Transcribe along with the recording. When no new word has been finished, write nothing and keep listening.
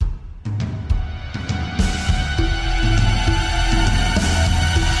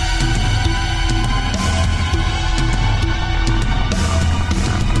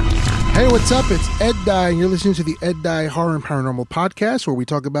Hey, what's up? It's Ed Dye, and you're listening to the Ed Dye Horror and Paranormal Podcast, where we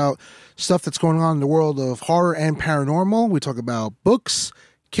talk about stuff that's going on in the world of horror and paranormal. We talk about books,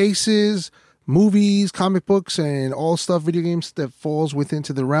 cases, movies, comic books, and all stuff, video games that falls within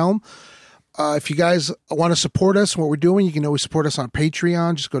the realm. If you guys want to support us and what we're doing, you can always support us on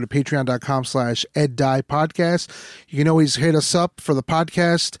Patreon. Just go to patreon.com/EdDyePodcast. You can always hit us up for the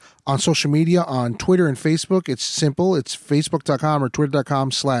podcast on social media, on Twitter and Facebook. It's simple. It's facebook.com or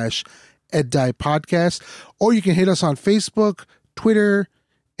twitter.com/EdDyePodcast. Or you can hit us on Facebook, Twitter,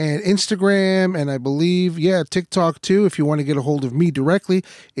 and Instagram, and I believe, TikTok too. If you want to get a hold of me directly,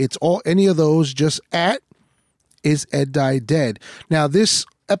 it's all any of those. Just at is Ed Dye Dead. Now, this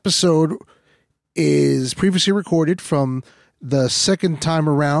episode is previously recorded from the second time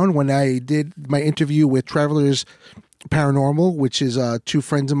around when I did my interview with Travelers Paranormal, which is two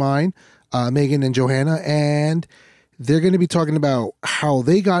friends of mine, Megan and Johanna, and they're going to be talking about how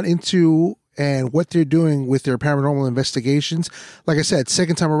they got into and what they're doing with their paranormal investigations. Like I said,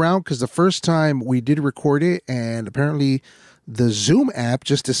 second time around, because the first time we did record it, and apparently the Zoom app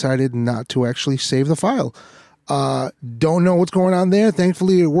just decided not to actually save the file. Don't know what's going on there.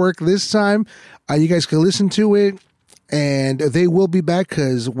 Thankfully, it worked this time. You guys can listen to it, and they will be back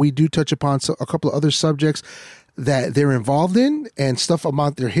because we do touch upon a couple of other subjects that they're involved in and stuff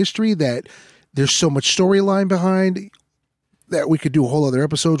about their history that there's so much storyline behind that we could do a whole other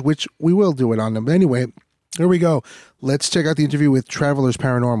episodes, which we will do it on them. But anyway, here we go. Let's check out the interview with Travelers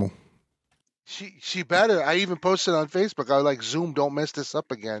Paranormal. She better. I even posted on Facebook. I was like, Zoom, don't mess this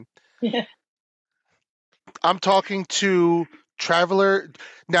up again. Yeah. I'm talking to Traveler.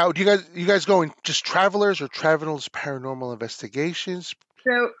 Now, do you guys going just Travelers or Travelers Paranormal Investigations?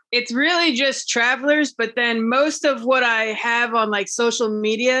 So it's really just Travelers, but then most of what I have on like social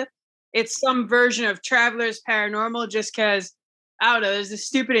media, it's some version of Travelers Paranormal, just because, I don't know, there's a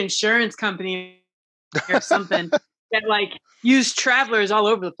stupid insurance company or something that like use Travelers all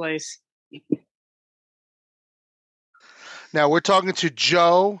over the place. Now, we're talking to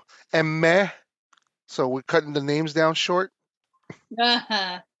Joe and Meh. So we're cutting the names down short.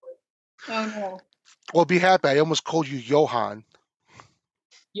 Oh no. Well, be happy. I almost called you Johan.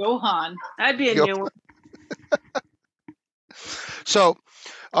 Johan. That'd be a new one. So,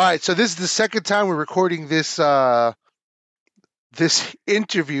 all right. So this is the second time we're recording this this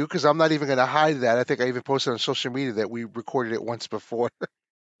interview, because I'm not even going to hide that. I think I even posted on social media that we recorded it once before.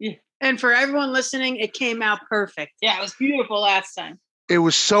 Yeah. And for everyone listening, it came out perfect. Yeah, it was beautiful last time. It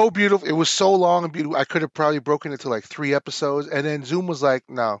was so beautiful. It was so long and beautiful. I could have probably broken it to like 3 episodes, and then Zoom was like,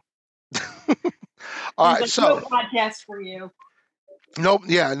 "No." All right, so no podcast for you. Nope,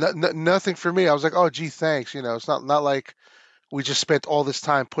 yeah, nothing for me. I was like, "Oh, gee, thanks." You know, it's not like we just spent all this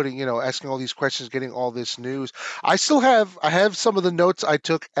time putting, asking all these questions, getting all this news. I have some of the notes I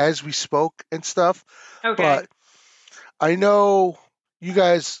took as we spoke and stuff. Okay. But I know you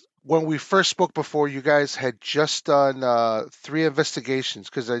guys, when we first spoke before, you guys had just done 3 investigations,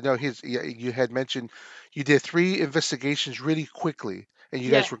 because I know you had mentioned you did 3 investigations really quickly, and you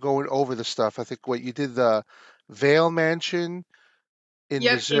guys were going over the stuff. I think what you did, the Vale Mansion in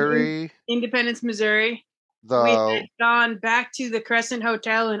Missouri. Independence, Missouri. We had gone back to the Crescent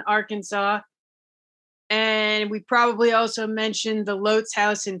Hotel in Arkansas, and we probably also mentioned the Lotes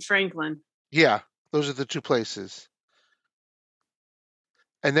House in Franklin. Yeah, those are the 2 places.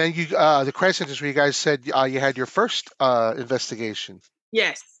 And then you, the Crescent is where you guys said you had your first investigation.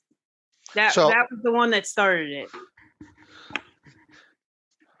 Yes, that was the one that started it.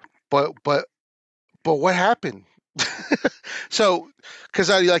 But what happened? So, because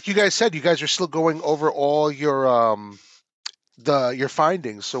like you guys said, you guys are still going over all your your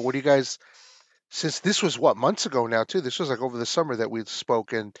findings. So what do you guys? Since this was months ago now too. This was like over the summer that we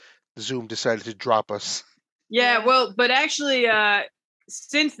spoke, and Zoom decided to drop us. Yeah, well, but actually,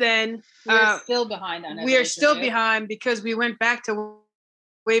 since then, we're still behind on it. We are still behind because we went back to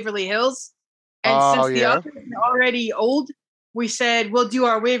Waverly Hills, and since the others are already old, we said we'll do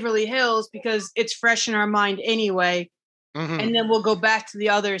our Waverly Hills because it's fresh in our mind anyway, and then we'll go back to the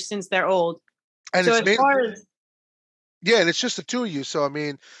others since they're old. And so and it's just the 2 of you. So I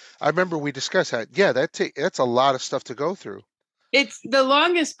mean, I remember we discussed that. Yeah, that's a lot of stuff to go through. It's the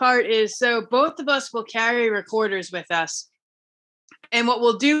longest part is, so both of us will carry recorders with us. And what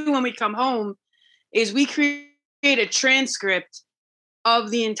we'll do when we come home is we create a transcript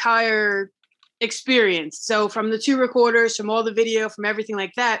of the entire experience. So from the 2 recorders, from all the video, from everything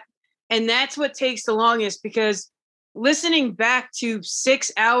like that. And that's what takes the longest, because listening back to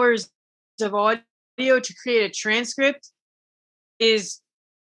 6 hours of audio to create a transcript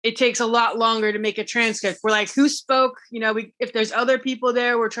it takes a lot longer to make a transcript. We're like, who spoke? If there's other people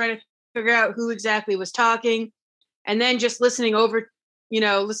there, we're trying to figure out who exactly was talking, and then just listening over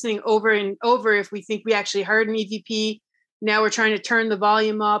and over if we think we actually heard an EVP. Now we're trying to turn the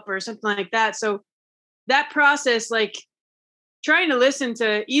volume up or something like that. So that process, like trying to listen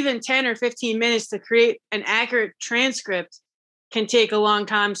to even 10 or 15 minutes to create an accurate transcript can take a long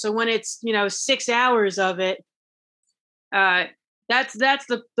time. So when it's, 6 hours of it, that's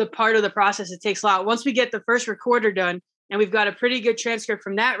the part of the process that takes a lot. Once we get the first recorder done and we've got a pretty good transcript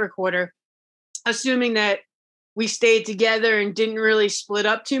from that recorder, assuming that we stayed together and didn't really split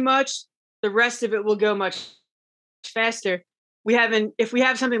up too much, the rest of it will go much faster. If we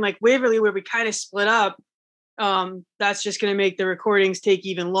have something like Waverly where we kind of split up, that's just going to make the recordings take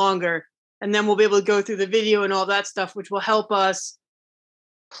even longer. And then we'll be able to go through the video and all that stuff, which will help us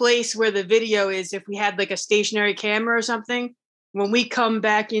place where the video is. If we had like a stationary camera or something, when we come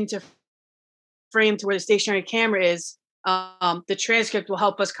back into frame to where the stationary camera is, the transcript will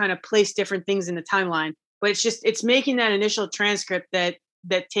help us kind of place different things in the timeline. But it's making that initial transcript that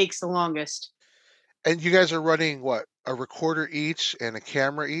takes the longest. And you guys are running what? A recorder each and a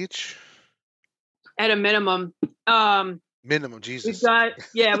camera each? At a minimum. Minimum, Jesus.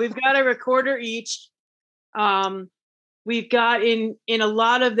 We've got a recorder each. We've got in a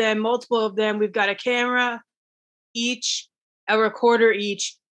lot of them, multiple of them, we've got a camera each, a recorder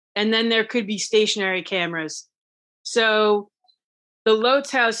each, and then there could be stationary cameras. So the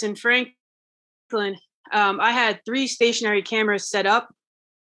Lotes house in Franklin, I had 3 stationary cameras set up,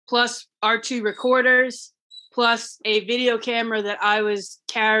 plus our 2 recorders, plus a video camera that I was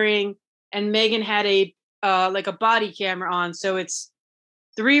carrying, and Megan had a body camera on. So it's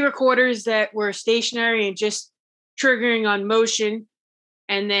 3 recorders that were stationary and just triggering on motion,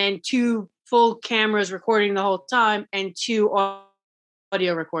 and then 2 full cameras recording the whole time, and 2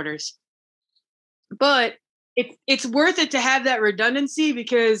 audio recorders. But it's worth it to have that redundancy,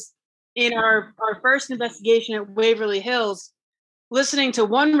 because in our first investigation at Waverly Hills, listening to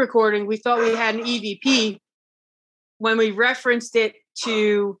one recording, we thought we had an EVP. When we referenced it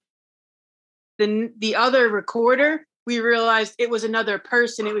to the other recorder, we realized it was another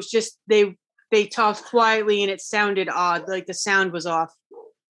person. It was just they talked quietly and it sounded odd, like the sound was off.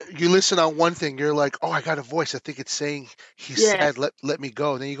 You listen on one thing, you're like, oh, I got a voice. I think it's saying he's sad, let me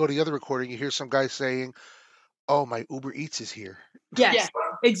go. And then you go to the other recording, you hear some guy saying, oh, my Uber Eats is here. Yes,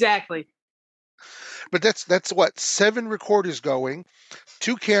 exactly. But that's what, 7 recorders going,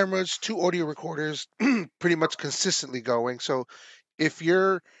 2 cameras, 2 audio recorders, pretty much consistently going. So if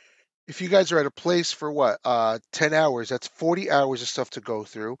you guys are at a place for what, 10 hours, that's 40 hours of stuff to go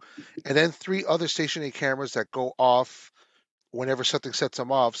through. And then 3 other stationary cameras that go off whenever something sets them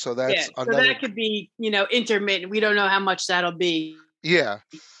off. So that's another. So that could be, intermittent. We don't know how much that'll be. Yeah.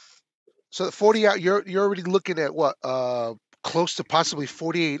 So 40 hours, you're already looking at what, close to possibly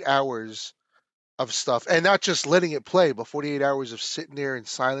 48 hours of stuff, and not just letting it play, but 48 hours of sitting there in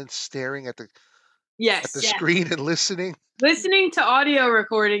silence, staring at the screen and listening. Listening to audio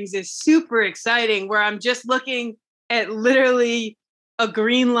recordings is super exciting, where I'm just looking at literally a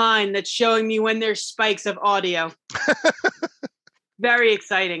green line that's showing me when there's spikes of audio. Very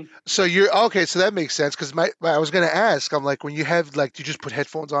exciting. So you're okay. So that makes sense, because I was going to ask. I'm like, when you have you just put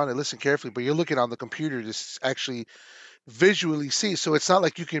headphones on and listen carefully, but you're looking on the computer to actually visually see. So it's not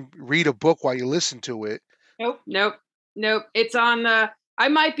like you can read a book while you listen to it. Nope. It's on the. I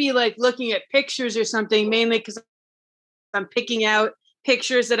might be like looking at pictures or something, mainly because I'm picking out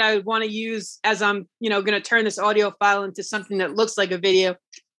pictures that I want to use as I'm, going to turn this audio file into something that looks like a video,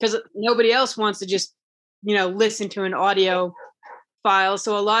 because nobody else wants to just, listen to an audio file.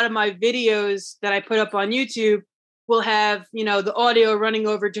 So a lot of my videos that I put up on YouTube will have, the audio running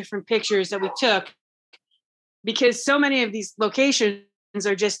over different pictures that we took, because so many of these locations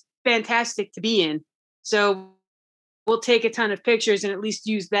are just fantastic to be in. So we'll take a ton of pictures and at least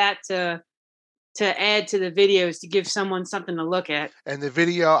use that to add to the videos, to give someone something to look at. And the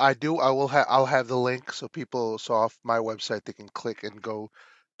video I'll have the link, so people off my website, they can click and go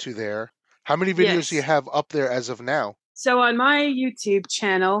to there. How many videos do you have up there as of now? So on my YouTube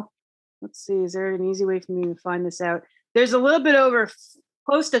channel, let's see, is there an easy way for me to find this out? There's a little bit over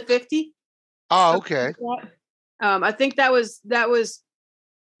close to 50. Oh, okay. Like I think that was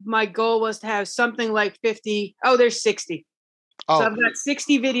my goal, was to have something like 50. Oh, there's 60. Oh. So I've got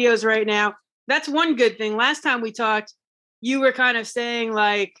 60 videos right now. That's one good thing. Last time we talked, you were kind of saying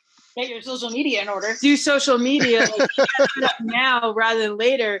like, get your social media in order. Do social media like, now rather than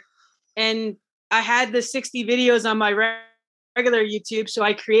later. And I had the 60 videos on my regular YouTube, so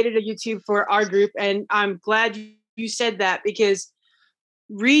I created a YouTube for our group, and I'm glad you said that, because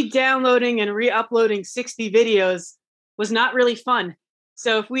re-downloading and re-uploading 60 videos was not really fun.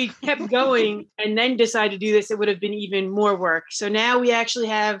 So if we kept going and then decide to do this, it would have been even more work. So now we actually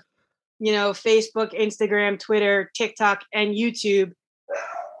have, Facebook, Instagram, Twitter, TikTok, and YouTube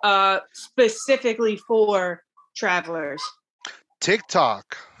specifically for travelers.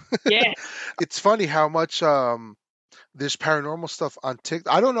 TikTok. Yeah. It's funny how much there's paranormal stuff on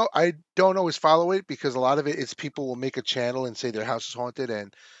TikTok. I don't know. I don't always follow it because a lot of it is people will make a channel and say their house is haunted,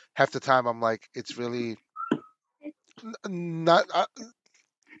 and half the time I'm like, it's really not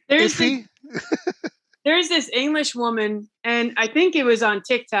There's iffy. there's this English woman, and I think it was on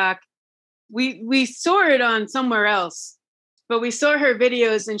TikTok. We saw it on somewhere else, but we saw her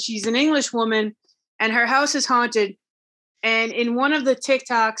videos, and she's an English woman, and her house is haunted. And in one of the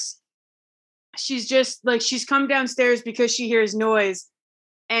TikToks, she's just like, she's come downstairs because she hears noise,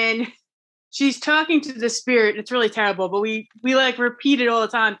 and she's talking to the spirit. It's really terrible, but we like repeat it all the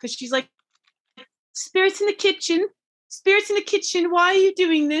time because she's like, spirits in the kitchen, spirits in the kitchen. Why are you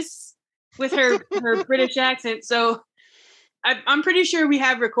doing this? With her British accent. So I'm pretty sure we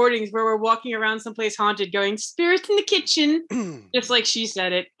have recordings where we're walking around someplace haunted going, spirits in the kitchen, just like she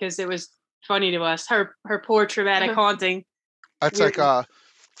said it, because it was funny to us. Her poor traumatic haunting. That's like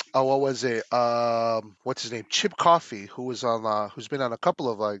what was it? What's his name? Chip Coffey, who was on who's been on a couple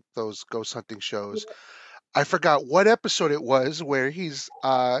of like those ghost hunting shows. I forgot what episode it was where he's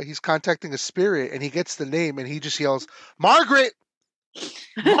contacting a spirit and he gets the name and he just yells, Margaret!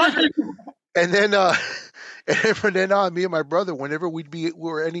 Margaret! And then and from then on, me and my brother, whenever we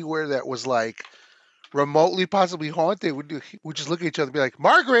were anywhere that was like remotely possibly haunted, we'd just look at each other and be like,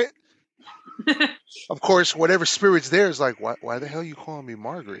 Margaret! Of course, whatever spirit's there is like, why the hell are you calling me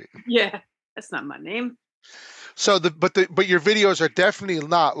Margaret? Yeah, that's not my name. So but your videos are definitely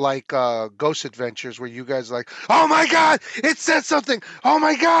not like Ghost Adventures where you guys are like, oh my god, it said something, oh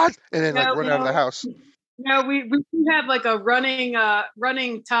my god, and then like run out of the house. No, we have like a running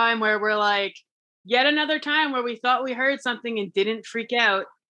time where we're like, yet another time where we thought we heard something and didn't freak out.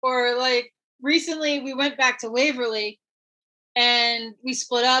 Or like recently we went back to Waverly and we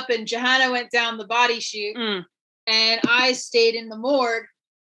split up and Johanna went down the body chute and I stayed in the morgue.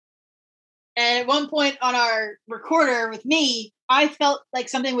 And at one point on our recorder with me, I felt like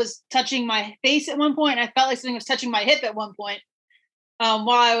something was touching my face at one point. And I felt like something was touching my hip at one point while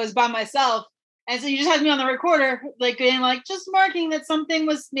I was by myself. And so you just had me on the recorder, like being like, just marking that something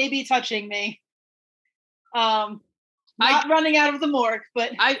was maybe touching me. Not running out of the morgue,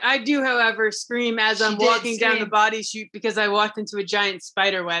 but I do, however, scream as I'm walking down the body chute because I walked into a giant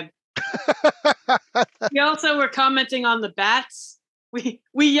spider web. We also were commenting on the bats. We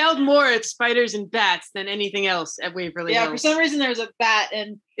yelled more at spiders and bats than anything else at Waverly Hills. For some reason there was a bat,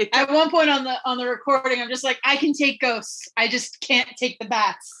 and at one point on the recording, I'm just like, I can take ghosts, I just can't take the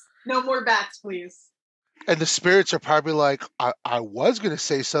bats. No more bats, please. And the spirits are probably like, I was gonna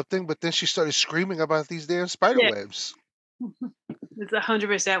say something, but then she started screaming about these damn spider webs. It's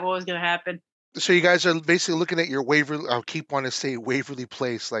 100% what was gonna happen. So you guys are basically looking at your Waverly. I'll keep wanting to say Waverly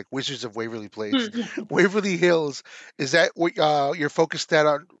Place, like Wizards of Waverly Place, Waverly Hills. Is that what you're focused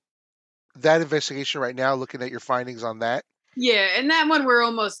on? That investigation right now, looking at your findings on that. Yeah, and that one we're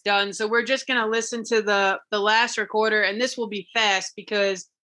almost done. So we're just gonna listen to the last recorder, and this will be fast because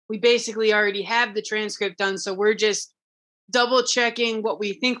we basically already have the transcript done. So we're just double checking what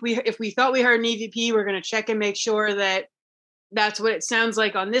we think if we thought we heard an EVP, we're gonna check and make sure that that's what it sounds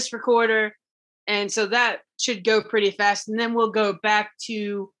like on this recorder. And so that should go pretty fast. And then we'll go back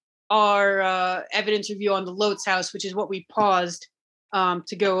to our evidence review on the Lotes house, which is what we paused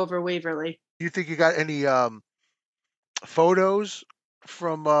to go over Waverly. Do you think you got any photos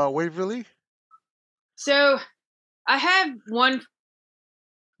from Waverly? So I have one.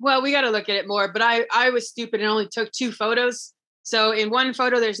 Well, we got to look at it more, but I was stupid and only took 2 photos. So in one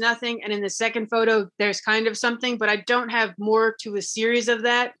photo, there's nothing. And in the second photo, there's kind of something, but I don't have more to a series of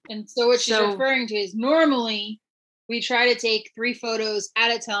that. And so what she's referring to is normally we try to take 3 photos at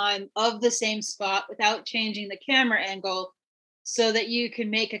a time of the same spot without changing the camera angle so that you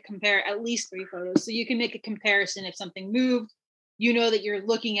can make at least 3 photos. So you can make a comparison if something moved, you know that you're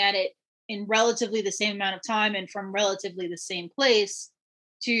looking at it in relatively the same amount of time and from relatively the same place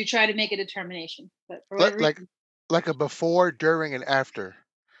to try to make a determination. But for like a before, during, and after.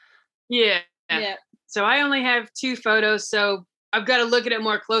 Yeah. So I only have 2 photos, so I've got to look at it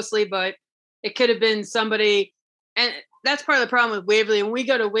more closely, but it could have been somebody. And that's part of the problem with Waverly. When we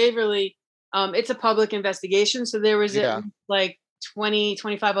go to Waverly, it's a public investigation. So there was like 20,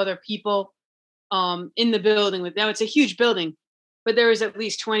 25 other people in the building. Now it's a huge building, but there was at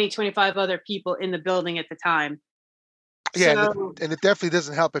least 20, 25 other people in the building at the time. Yeah, and it definitely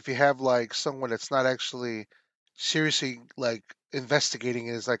doesn't help if you have like someone that's not actually seriously like investigating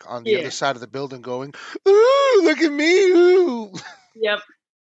is like on the Yeah. other side of the building going, "Ooh, look at me!" Ooh. Yep.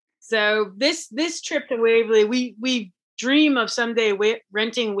 So this trip to Waverly, we dream of someday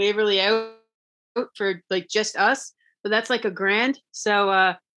renting Waverly out for like just us, but that's like $1,000.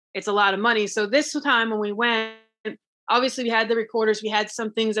 So it's a lot of money. So this time when we went, obviously we had the recorders, we had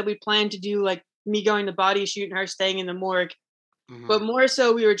some things that we planned to do, like me going to body shoot and her staying in the morgue. Mhm. But more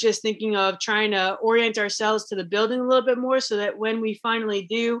so, we were just thinking of trying to orient ourselves to the building a little bit more, so that when we finally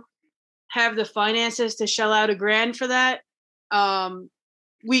do have the finances to shell out $1,000 for that,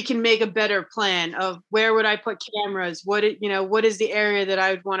 we can make a better plan of where would I put cameras, what is the area that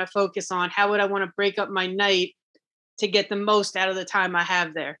I would want to focus on, how would I want to break up my night to get the most out of the time I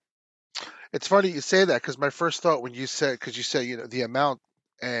have there. It's funny you say that because my first thought when you said, because you said, the amount,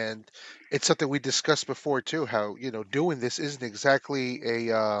 and it's something we discussed before too, how, doing this isn't exactly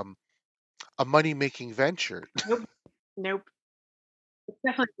a money making venture. Nope. It's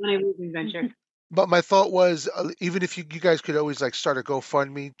definitely a money-losing venture. But my thought was, even if you guys could always like start a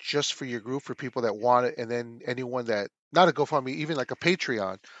GoFundMe just for your group for people that want it, and then anyone that not a GoFundMe, even like a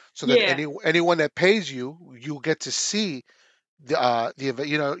Patreon, so that Yeah. anyone that pays you, you'll get to see the event.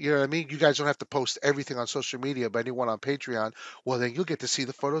 You know what I mean. You guys don't have to post everything on social media, but anyone on Patreon, well, then you'll get to see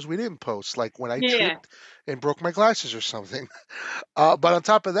the photos we didn't post, like when I Yeah. tripped and broke my glasses or something. But on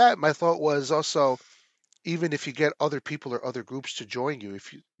top of that, my thought was also, even if you get other people or other groups to join you,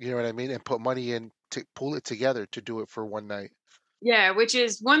 if you know what I mean, and put money in to pull it together to do it for one night. Yeah, which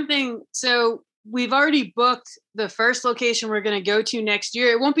is one thing. So we've already booked the first location we're going to go to next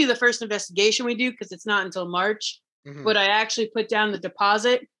year. It won't be the first investigation we do because it's not until March. Mhm. But I actually put down the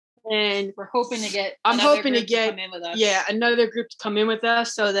deposit, and We're hoping to get. I'm another hoping to group get come in with us. another group to come in with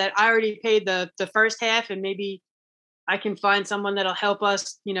us, so that I already paid the first half, and maybe I can find someone that'll help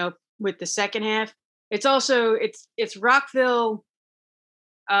us, with the second half. It's also it's Rockville.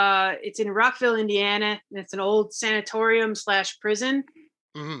 It's in Rockville, Indiana. And it's an old sanatorium / prison.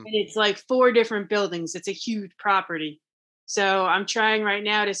 Mhm. And it's like 4 different buildings. It's a huge property. So I'm trying right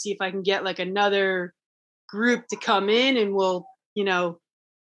now to see if I can get like another group to come in, and we'll,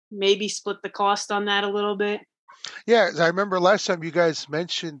 maybe split the cost on that a little bit. Yeah, I remember last time you guys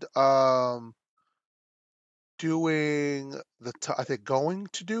mentioned doing I think going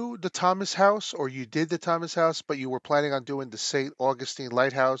to do the Thomas House, or you did the Thomas House, but you were planning on doing the St. Augustine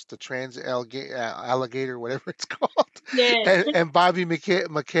Lighthouse, the Alligator, whatever it's called, Yeah. and Bobby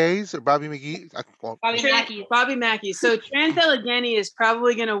McKay's or Bobby McGee. Bobby Mackey. Bobby Mackey. So Trans Allegheny is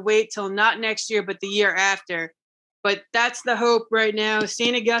probably going to wait till not next year, but the year after. But that's the hope right now.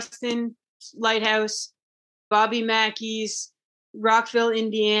 St. Augustine Lighthouse, Bobby Mackey's, Rockville,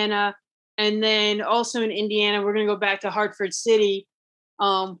 Indiana, and then also in Indiana, we're going to go back to Hartford City,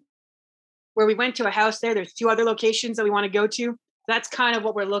 where we went to a house there. There's 2 other locations that we want to go to. That's kind of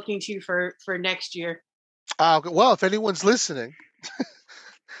what we're looking to for next year. Well, if anyone's listening,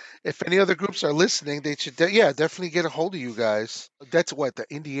 if any other groups are listening, they should, definitely get a hold of you guys. That's what, the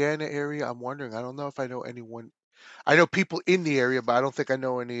Indiana area. I'm wondering. I don't know if I know anyone. I know people in the area, but I don't think I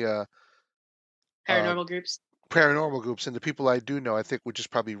know any Paranormal groups. paranormal groups. And the people I do know, I think would just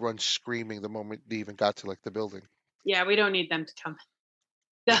probably run screaming the moment they even got to like the building. Yeah, we don't need them to come.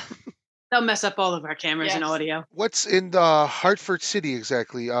 They'll mess up all of our cameras and Yes. audio. What's in the Hartford City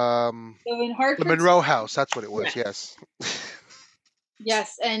exactly? So in The Hartford, Monroe House. That's what it was. Yes.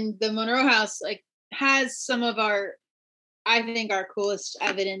 yes, and the Monroe House has some of our, I think, our coolest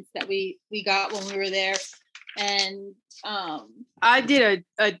evidence that we got when we were there, and I did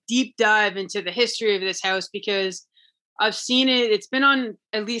a deep dive into the history of this house because I've seen it. It's been on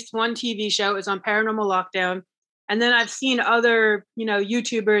at least one TV show. It was on Paranormal Lockdown. And then I've seen other,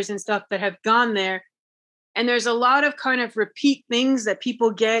 YouTubers and stuff that have gone there. And there's a lot of kind of repeat things that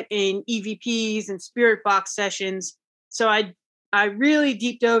people get in EVPs and spirit box sessions. So I really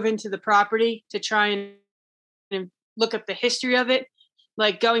deep dove into the property to try and look up the history of it.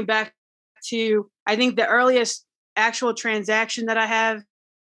 Like going back to, I think the earliest actual transaction that I have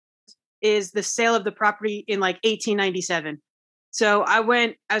is the sale of the property in like 1897. So I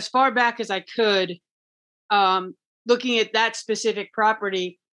went as far back as I could, looking at that specific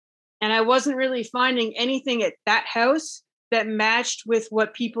property, and I wasn't really finding anything at that house that matched with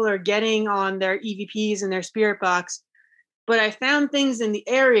what people are getting on their EVPs and their spirit box. But I found things in the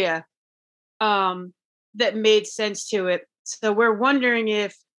area that made sense to it. So we're wondering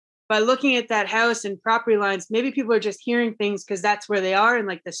if by looking at that house and property lines, maybe people are just hearing things because that's where they are, and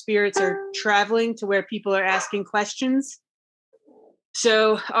like the spirits are traveling to where people are asking questions.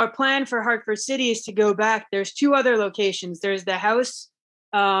 So our plan for Hartford City is to go back. There's 2 other locations. There's the house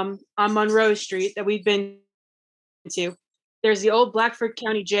on Monroe Street that we've been to. there's the old Blackford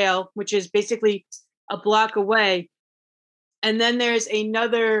County Jail, which is basically a block away. And then there's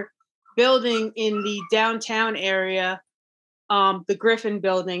another building in the downtown area, the Griffin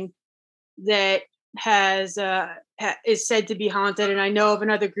building, that is said to be haunted. And I know of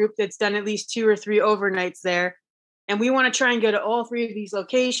another group that's done at least 2 or 3 overnights there. And we want to try and go to all 3 of these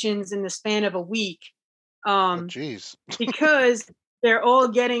locations in the span of a week. Geez. Because they're all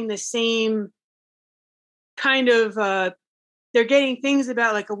getting the same kind of, they're getting things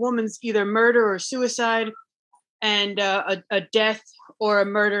about like a woman's either murder or suicide, and a death or a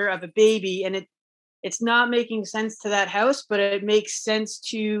murder of a baby. And it's not making sense to that house, but it makes sense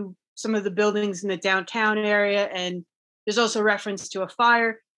to some of the buildings in the downtown area. And there's also reference to a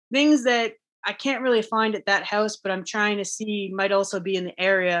fire, things that I can't really find at that house, but I'm trying to see might also be in the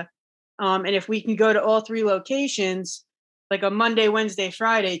area. And if we can go to all 3 locations, like a Monday, Wednesday,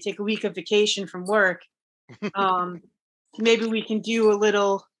 Friday, take a week of vacation from work, maybe we can do a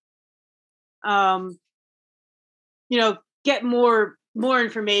little, get more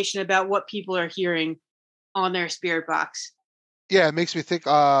information about what people are hearing on their spirit box. Yeah, it makes me think.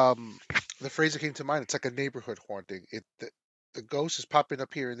 The phrase that came to mind, it's like a neighborhood haunting. The ghost is popping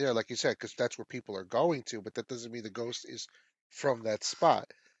up here and there, like you said, because that's where people are going to. But that doesn't mean the ghost is from that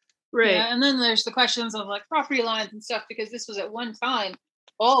spot. Right. Yeah, and then there's the questions of like property lines and stuff, because this was at one time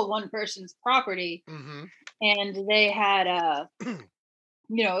all one person's property, and they had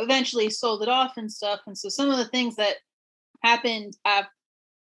eventually sold it off and stuff. And so some of the things that happened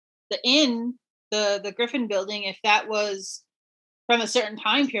in the Griffin building, if that was from a certain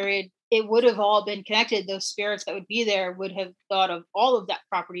time period, it would have all been connected. Those spirits that would be there would have thought of all of that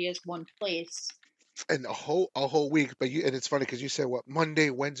property as one place. And a whole week, and it's funny because you said what, Monday,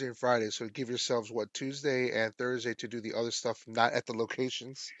 Wednesday, and Friday. So give yourselves what, Tuesday and Thursday to do the other stuff, not at the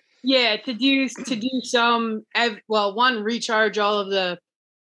locations. Yeah, to do some one, recharge all of the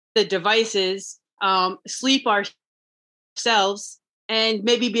devices, sleep ourselves, and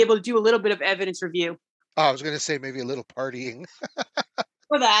maybe be able to do a little bit of evidence review. Oh, I was going to say maybe a little partying.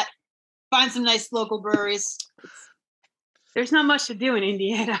 For that, find some nice local breweries. There's not much to do in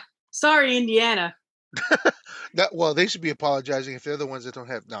Indiana. Sorry, Indiana. Well, they should be apologizing if they're the ones that don't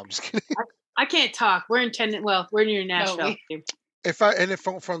have. No, I'm just kidding. I can't talk. We're near Nashville.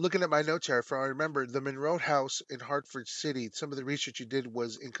 From looking at my notes here, if I remember, the Monroe House in Hartford City, some of the research you did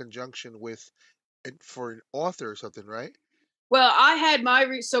was in conjunction with, for an author or something, right? Well, I had my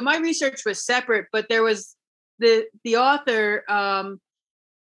research was separate, but there was the author.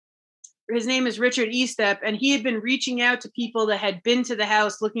 His name is Richard Estep, and he had been reaching out to people that had been to the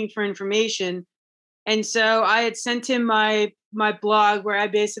house looking for information. And so I had sent him my blog where I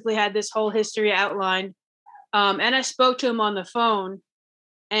basically had this whole history outlined. And I spoke to him on the phone,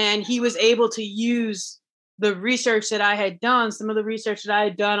 and he was able to use the research that I had done, some of the research that I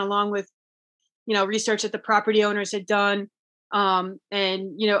had done, along with, research that the property owners had done, and,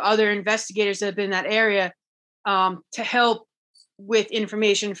 other investigators that have been in that area, to help with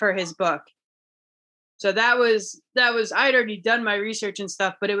information for his book. So that was I'd already done my research and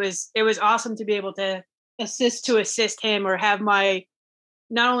stuff, but it was awesome to be able to assist him, or have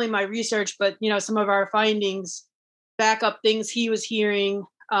not only my research, but some of our findings back up things he was hearing,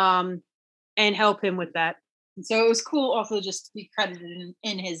 and help him with that. And so it was cool also just to be credited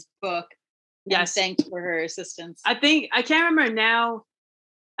in his book. Yes, thanked for her assistance. I can't remember now.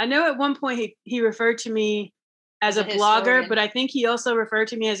 I know at one point he referred to me as a blogger, but I think he also referred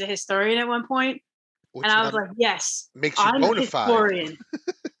to me as a historian at one point. And I was like, yes, makes you bona fide. Historian.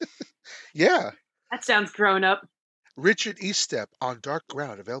 Yeah. That sounds grown up. Richard Estep, On Dark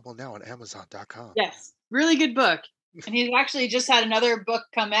Ground, available now on Amazon.com. Yes. Really good book. And he's actually just had another book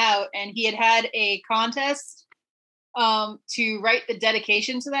come out, and he had a contest to write the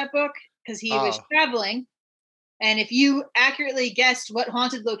dedication to that book, because he was traveling. And if you accurately guessed what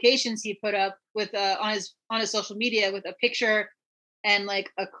haunted locations he put up with on his social media with a picture and like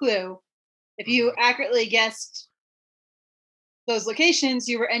a clue, if you accurately guessed those locations,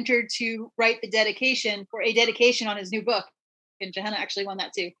 you were entered to write the dedication for a dedication on his new book. And Johanna actually won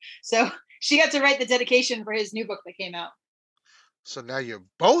that too. So she got to write the dedication for his new book that came out. So now you're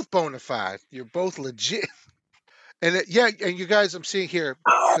both bona fide. You're both legit. And and you guys, I'm seeing here.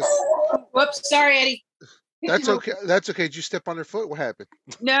 Whoops, sorry, Eddie. That's okay. That's okay. Did you step on her foot? What happened?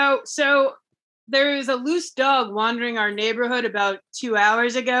 No. So there was a loose dog wandering our neighborhood about 2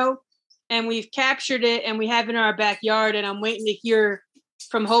 hours ago, and we've captured it, and we have it in our backyard, and I'm waiting to hear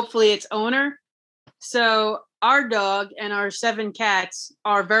from hopefully its owner. So our dog and our 7 cats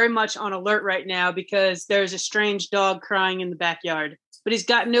are very much on alert right now, because there's a strange dog crying in the backyard, but he's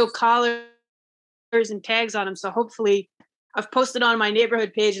got no collars and tags on him. So hopefully I've posted on my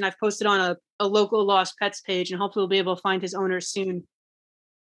neighborhood page, and I've posted on a local lost pets page, and hopefully we'll be able to find his owner soon.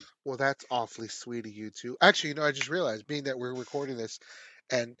 Well, that's awfully sweet of you too. Actually, I just realized, being that we're recording this,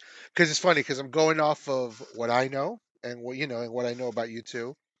 and because it's funny, because I'm going off of what I know and and what I know about you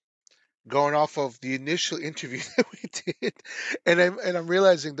too, going off of the initial interview that we did, and I'm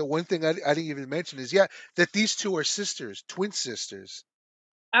realizing the one thing I didn't even mention is, yeah, that these two are sisters, twin sisters,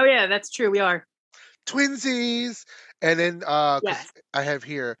 Oh yeah, that's true. We are. twinsies. And then because Yes. I have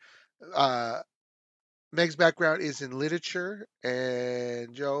here, uh Meg's background is in literature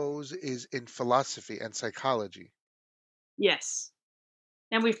and Joe's is in philosophy and psychology. Yes.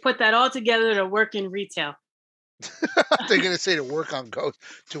 And we've put that all together to work in retail. They're going to say to work on ghosts.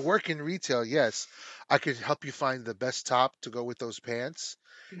 To work in retail, yes. I could help you find the best top to go with those pants.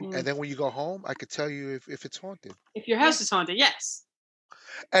 And then when you go home, I could tell you if it's haunted. If your house is haunted, yes.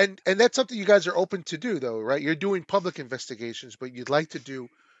 And that's something you guys are open to do, though, right? You're doing public investigations, but you'd like to do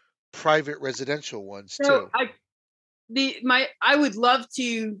private residential ones So too. I would love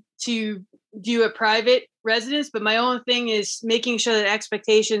to do a private residence, but my own thing is making sure that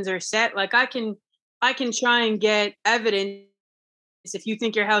expectations are set. Like I can try and get evidence. If you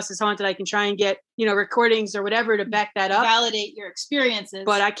think your house is haunted, I can try and get, recordings or whatever to back that up. Validate your experiences.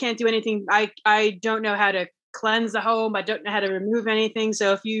 But I can't do anything. I don't know how to cleanse the home. I don't know how to remove anything.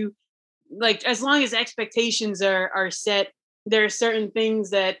 So if you as long as expectations are set, there are certain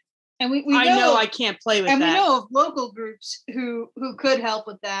things that and we I know I can't play with that. And we know of local groups who could help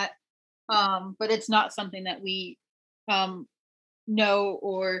with that. But it's not something that we know,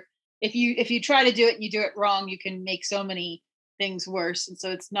 or if you try to do it and you do it wrong, you can make so many things worse. And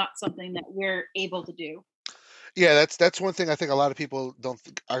so it's not something that we're able to do. Yeah, that's one thing I think a lot of people don't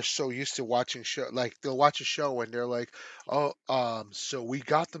think, are so used to watching show. Like they'll watch a show and they're like, "Oh, so we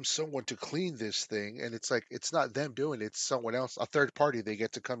got them someone to clean this thing," and it's like it's not them doing it; it's someone else, a third party. They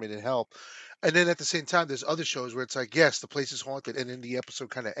get to come in and help. And then at the same time, there's other shows where it's like, "Yes, the place is haunted," and then the episode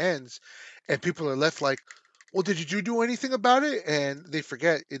kind of ends, and people are left like, "Well, did you do anything about it?" And they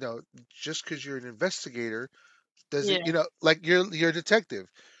forget, just because you're an investigator doesn't, Yeah. like you're a detective.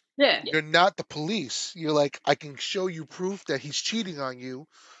 Yeah. You're not the police. You're like, I can show you proof that he's cheating on you,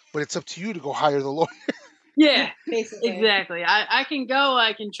 but it's up to you to go hire the lawyer. Yeah, basically. exactly. I can go,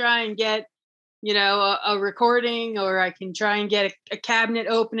 I can try and get, a recording, or I can try and get a cabinet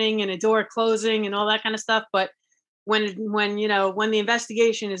opening and a door closing and all that kind of stuff. But when the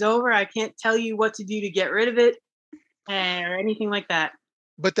investigation is over, I can't tell you what to do to get rid of it or anything like that.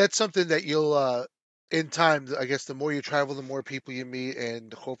 But that's something that you'll, in time, I guess the more you travel, the more people you meet,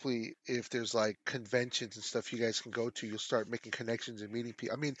 and hopefully, if there's like conventions and stuff you guys can go to, you'll start making connections and meeting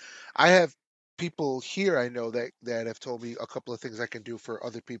people. I mean, I have people here I know that have told me a couple of things I can do for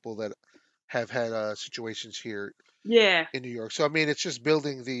other people that have had situations here Yeah. in New York. So I mean, it's just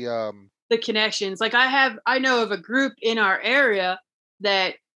building the connections. Like I know of a group in our area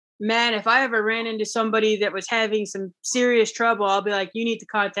that, man, if I ever ran into somebody that was having some serious trouble, I'll be like, you need to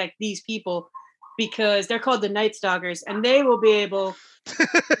contact these people, because they're called the Night Stalkers, and they will be able.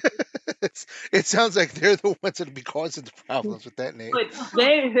 It sounds like they're the ones that will be causing the problems with that name. But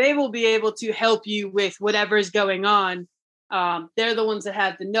they will be able to help you with whatever's going on. They're the ones that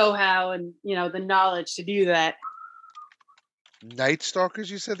have the know-how and the knowledge to do that. Night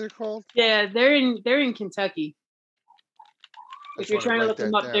Stalkers, you said they're called? Yeah, they're in Kentucky. If you're trying to look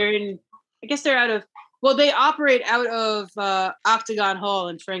them up, I guess they're out of. Well, they operate out of Octagon Hall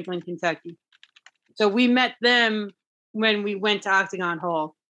in Franklin, Kentucky. So we met them when we went to Octagon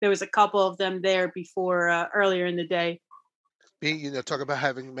Hall. There was a couple of them there before, earlier in the day. Talk about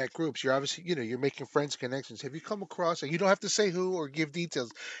having met groups. You're obviously, you're making friends, connections. Have you come across, and you don't have to say who or give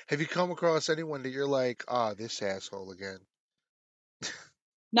details, have you come across anyone that you're like, this asshole again?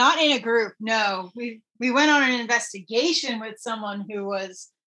 Not in a group, no. We went on an investigation with someone who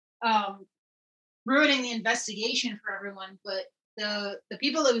was ruining the investigation for everyone, but the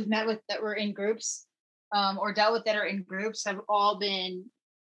people that we've met with that were in groups or dealt with that are in groups have all been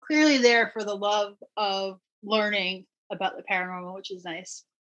clearly there for the love of learning about the paranormal, which is nice.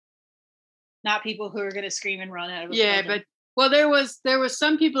 Not people who are going to scream and run out of a building. But there was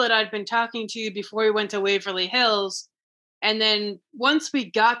some people that I'd been talking to before we went to Waverly Hills, and then once we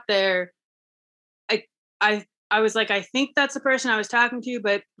got there, I was like, I think that's the person I was talking to,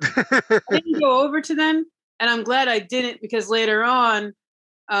 but I didn't go over to them, and I'm glad I didn't, because later on,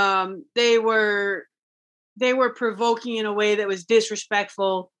 they were provoking in a way that was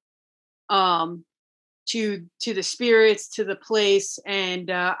disrespectful to the spirits, to the place, and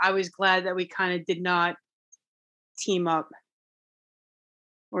I was glad that we kind of did not team up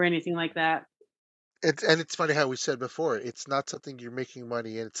or anything like that. It's funny how we said before, it's not something you're making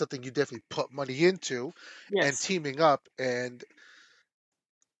money in. It's something you definitely put money into, and Yes. teaming up and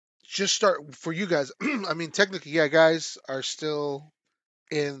just start for you guys. I mean, technically, yeah, guys are still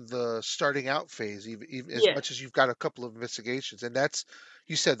in the starting out phase, even as Yeah. much as you've got a couple of investigations, and that's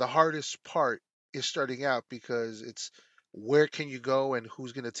you said the hardest part is starting out because it's where can you go and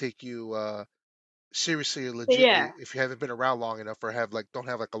who's going to take you seriously or Yeah. legitly if you haven't been around long enough or have like don't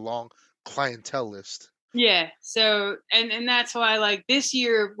have like a long clientele list. Yeah. So and that's why like this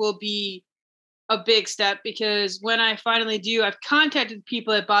year will be a big step because when I finally do, I've contacted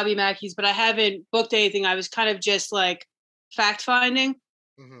people at Bobby Mackey's, but I haven't booked anything. I was kind of just like fact finding.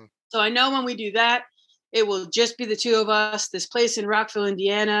 Hmm. So I know when we do that, it will just be the two of us. This place in Rockville,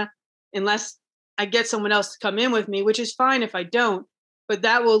 Indiana, unless I get someone else to come in with me, which is fine if I don't. But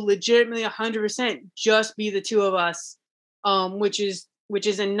that will legitimately 100% just be the two of us, which is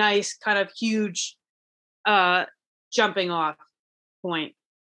a nice kind of huge uh, jumping off point.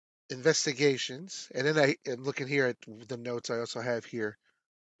 Investigations, and then I am looking here at the notes I also have here.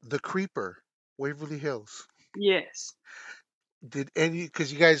 The Creeper, Waverly Hills. Yes. Did any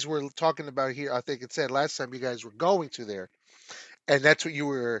because you guys were talking about here? I think it said last time you guys were going to there, and that's what you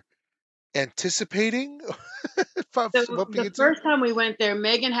were anticipating So bumping the into. first time we went there,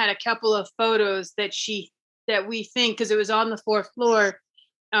 Megan had a couple of photos that we think because it was on the fourth floor,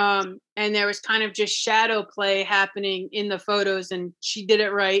 and there was kind of just shadow play happening in the photos, and she did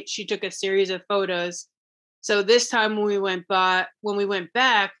it right. She took a series of photos. So this time when we went back,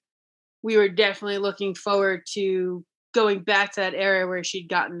 we were definitely looking forward to going back to that area where she'd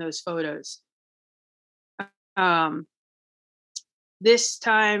gotten those photos. Um, this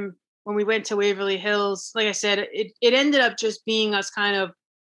time when we went to Waverly Hills, like I said, it ended up just being us kind of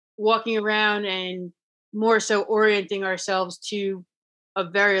walking around and more so orienting ourselves to a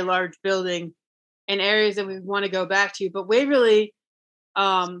very large building and areas that we want to go back to. But Waverly,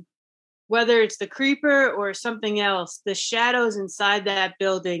 um, whether it's the creeper or something else, the shadows inside that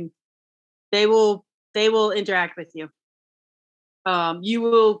building, they will they will interact with you. You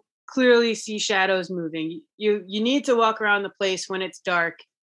will clearly see shadows moving. You need to walk around the place when it's dark.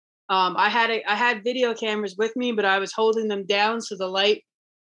 I had video cameras with me, but I was holding them down so the light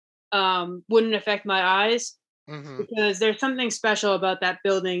wouldn't affect my eyes Hmm. because there's something special about that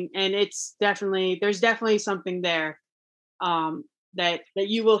building, and there's definitely something there that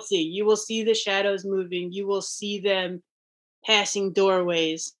you will see. You will see the shadows moving. You will see them passing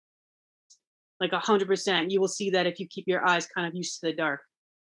doorways, like 100%. You will see that if you keep your eyes kind of used to the dark.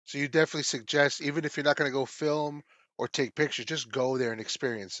 So you definitely suggest, even if you're not going to go film or take pictures, just go there and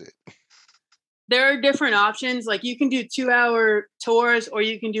experience it. There are different options. Like you can do 2-hour tours, or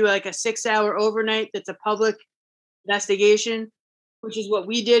you can do like a 6-hour overnight. That's a public investigation, which is what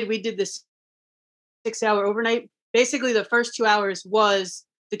we did. We did this 6-hour overnight. Basically, the first 2 hours was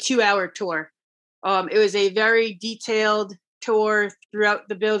the 2-hour tour. It was a very detailed tour throughout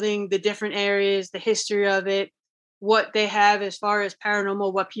the building, the different areas, the history of it, what they have as far as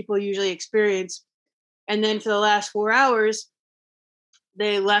paranormal, what people usually experience. And then for the last 4 hours,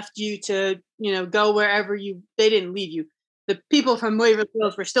 they left you to, go wherever they didn't leave you. The people from Waverly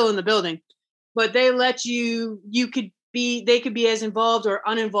Hills were still in the building, but they let they could be as involved or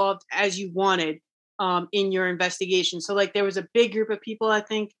uninvolved as you wanted in your investigation. So like there was a big group of people, I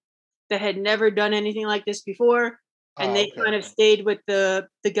think, that had never done anything like this before. And Oh, they okay. kind of stayed with the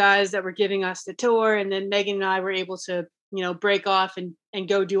guys that were giving us the tour. And then Megan and I were able to, break off and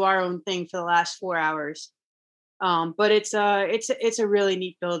go do our own thing for the last 4 hours. But it's a really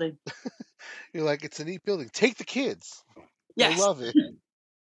neat building. You're like, it's a neat building. Take the kids. They'll Yes. love it.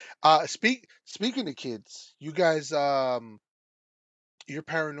 Speaking of kids, you guys, your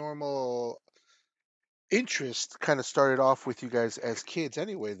paranormal interest kind of started off with you guys as kids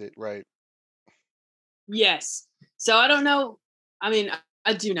anyway, that right? Yes. So I don't know. I mean,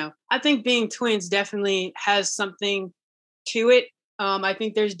 I do know. I think being twins definitely has something to it. I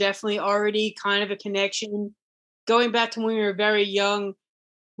think there's definitely already kind of a connection. Going back to when we were very young,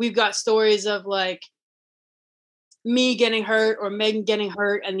 we've got stories of like me getting hurt or Megan getting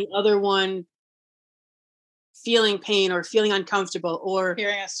hurt and the other one feeling pain or feeling uncomfortable or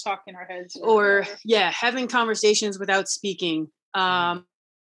hearing us talk in our heads or yeah, having conversations without speaking. Mhm.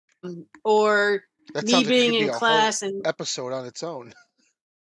 Or That me sounds like it being could be in a whole class and episode on its own.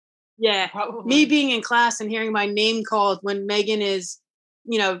 yeah, me being in class and hearing my name called when Megan is,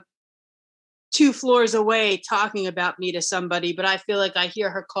 you know, 2 floors away talking about me to somebody, but I feel like I hear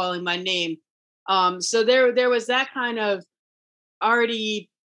her calling my name. So there was that kind of already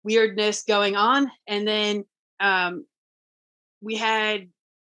weirdness going on, and then um, we had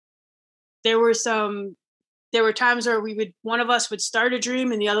there were times where one of us would start a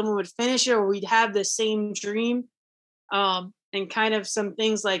dream and the other one would finish it, or we'd have the same dream, and kind of some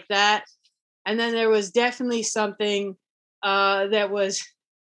things like that. And then there was definitely something that was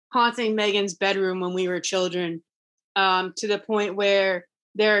haunting Megan's bedroom when we were children, to the point where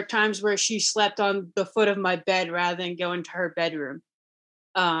there are times where she slept on the foot of my bed rather than go into her bedroom.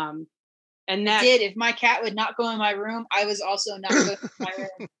 And that did. If my cat would not go in my room, I was also not going in my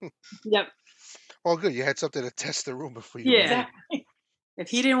room. Yep. Well, good. You had something to test the room before you. Yeah. Went in. Exactly. If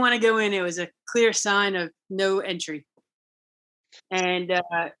he didn't want to go in, it was a clear sign of no entry. And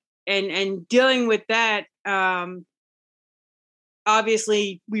dealing with that,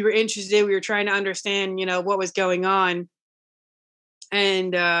 obviously we were interested. We were trying to understand, what was going on.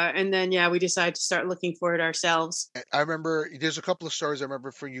 And then we decided to start looking for it ourselves. I remember there's a couple of stories I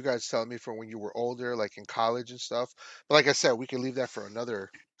remember from you guys telling me from when you were older, like in college and stuff. But like I said, we can leave that for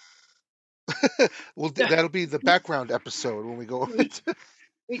another. That'll be the background episode when we go.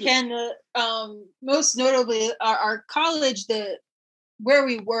 We can. Most notably, our college, where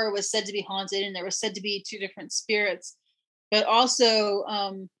we were was said to be haunted, and there was said to be two different spirits. But also,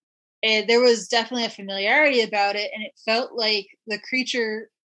 there was definitely a familiarity about it, and it felt like the creature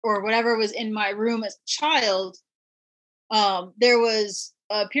or whatever was in my room as a child. There was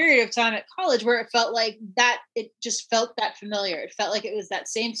a period of time at college where it felt like that. It just felt that familiar. It felt like it was that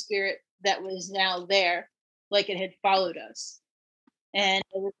same spirit that was now there, like it had followed us. And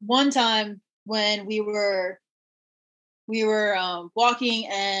there was one time when we were walking,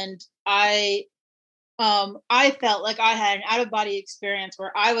 and I felt like I had an out of body experience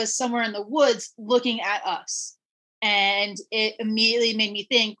where I was somewhere in the woods looking at us. And it immediately made me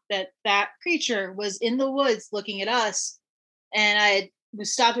think that creature was in the woods looking at us. And I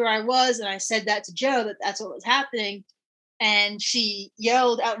was stopped where I was, and I said that to Jo, that's what was happening. And she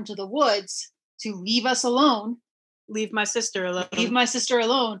yelled out into the woods to leave us alone. Leave my sister alone. Leave my sister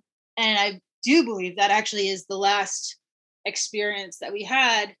alone. And I do believe that actually is the last experience that we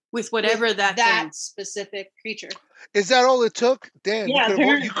had with whatever that specific creature. Is that all it took? Dan, Yeah,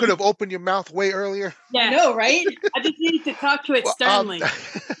 you could have opened your mouth way earlier. Yeah. I know, right? I just needed to talk to it sternly.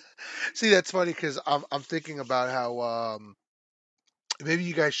 See, that's funny because I'm thinking about how maybe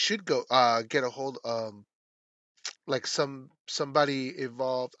you guys should go get a hold like somebody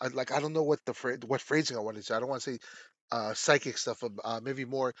involved. I don't know what what phrasing I want to say. I don't want to say psychic stuff. Maybe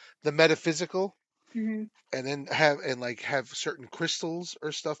more the metaphysical. Mm-hmm. And then have certain crystals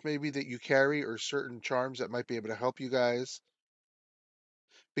or stuff maybe that you carry or certain charms that might be able to help you guys,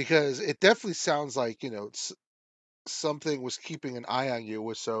 because it definitely sounds like something was keeping an eye on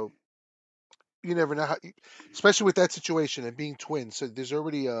you. So you never know how, especially with that situation and being twins. So there's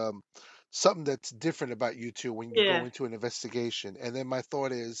already something that's different about you two when you go into an investigation. And then my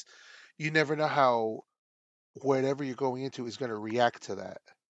thought is, you never know how whatever you're going into is going to react to that.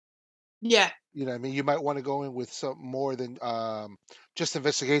 Yeah. You know what I mean? You might want to go in with some more than just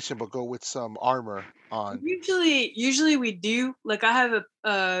investigation, but go with some armor on. Usually we do. Like I have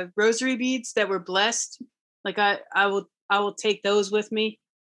a rosary beads that were blessed. Like I will take those with me,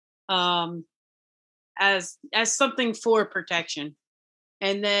 as something for protection.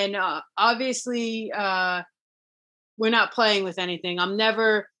 And then obviously we're not playing with anything. I'm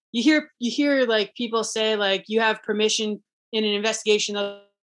never. You hear like people say like you have permission in an investigation. They'll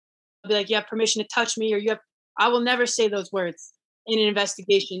be like, you have permission to touch me, or you have. I will never say those words in an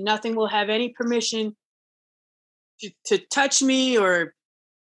investigation. Nothing will have any permission to touch me or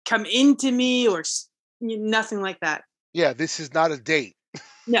come into me or nothing like that. Yeah, this is not a date.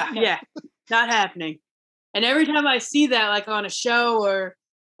 No, yeah, not happening. And every time I see that, like on a show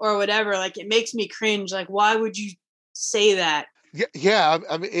or whatever, like it makes me cringe. Like, why would you say that? Yeah.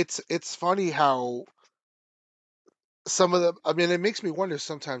 I mean, it's funny how some of the. I mean, it makes me wonder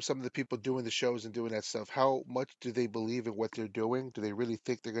sometimes. Some of the people doing the shows and doing that stuff, how much do they believe in what they're doing? Do they really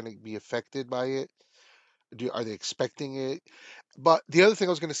think they're going to be affected by it? Are they expecting it? But the other thing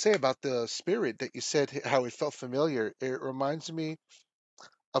I was going to say about the spirit that you said, how it felt familiar, it reminds me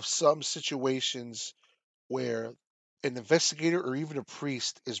of some situations where an investigator or even a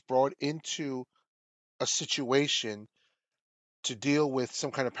priest is brought into a situation to deal with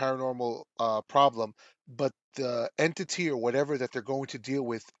some kind of paranormal problem, but the entity or whatever that they're going to deal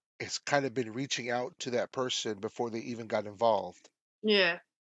with has kind of been reaching out to that person before they even got involved. Yeah.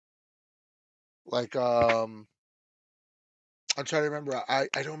 Like, I'm trying to remember. I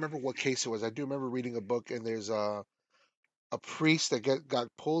don't remember what case it was. I do remember reading a book, and there's a priest that got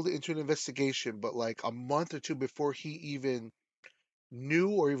pulled into an investigation, but like a month or two before he even knew,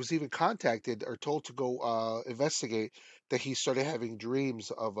 or he was even contacted or told to go investigate, that he started having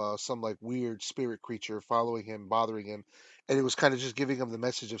dreams of some like weird spirit creature following him, bothering him, and it was kind of just giving him the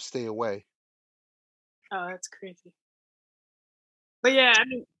message of stay away. Oh, that's crazy. But yeah, I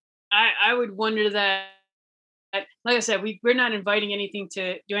mean, I would wonder that. Like I said, we're not inviting anything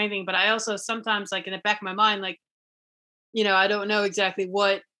to do anything, but I also sometimes, like in the back of my mind, like, I don't know exactly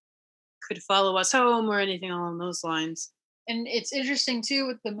what could follow us home or anything along those lines. And it's interesting too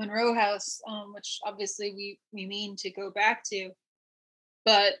with the Monroe House, which obviously we mean to go back to.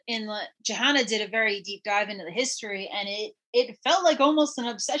 But Johanna did a very deep dive into the history, and it felt like almost an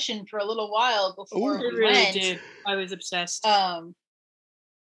obsession for a little while before Ooh. It we really went. did. I was obsessed.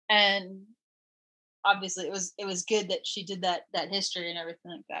 And obviously it was good that she did that history and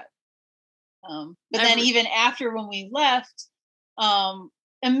everything like that. But then even after when we left,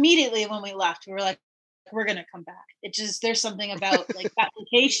 immediately when we left, we were like, we're gonna come back. It just there's something about like that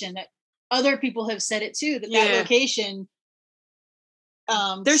location that other people have said it too, that location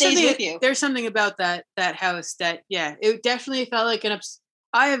stays with you. There's something about that house that it definitely felt like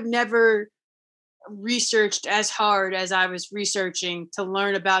I have never researched as hard as I was researching to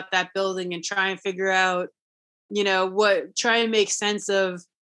learn about that building and try and figure out, try and make sense of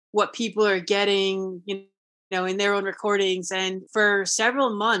what people are getting, in their own recordings. And for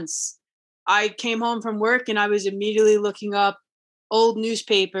several months, I came home from work and I was immediately looking up old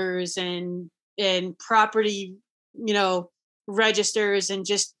newspapers and property, registers, and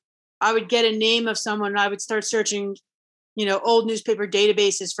just I would get a name of someone and I would start searching, old newspaper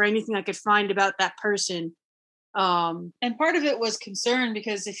databases for anything I could find about that person. And part of it was concern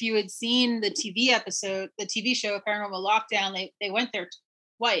because if you had seen the TV show Paranormal Lockdown, they went there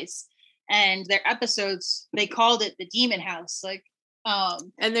twice, and their episodes, they called it the Demon House. Like,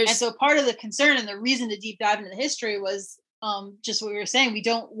 and so part of the concern and the reason to deep dive into the history was just what we were saying. We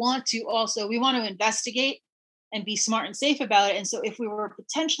want to investigate and be smart and safe about it. And so if we were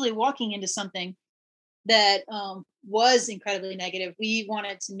potentially walking into something that was incredibly negative, we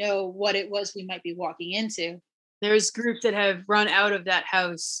wanted to know what it was we might be walking into. There's groups that have run out of that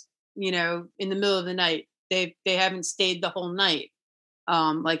house, in the middle of the night. They haven't stayed the whole night.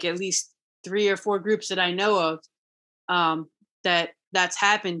 Like at least 3 or 4 groups that I know of, that's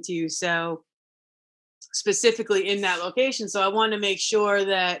happened to. So specifically in that location. So I wanted to make sure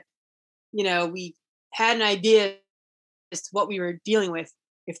that, we had an idea as to what we were dealing with.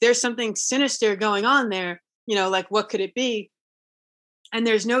 If there's something sinister going on there, like what could it be? And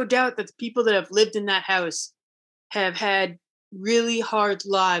there's no doubt that the people that have lived in that house have had really hard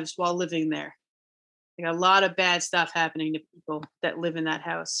lives while living there. Like a lot of bad stuff happening to people that live in that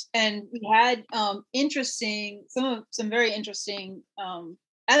house. And we had some very interesting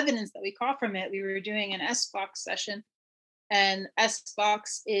evidence that we caught from it. We were doing an S-Box session, and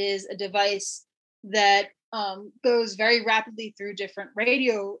S-Box is a device that goes very rapidly through different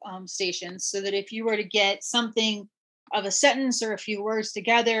radio stations, so that if you were to get something of a sentence or a few words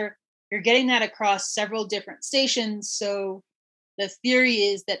together, you're getting that across several different stations. So the theory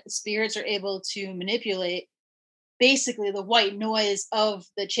is that the spirits are able to manipulate basically the white noise of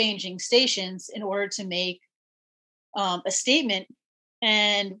the changing stations in order to make a statement.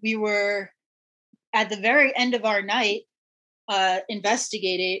 And we were at the very end of our night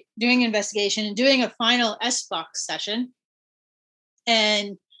doing investigation and doing a final S-Box session.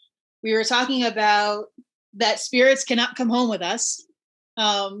 And we were talking about that spirits cannot come home with us.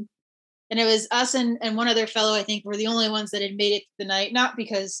 And it was us and one other fellow, I think, were the only ones that had made it through the night, not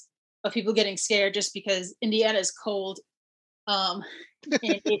because of people getting scared, just because Indiana is cold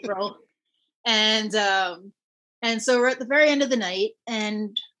in April. And so we're at the very end of the night,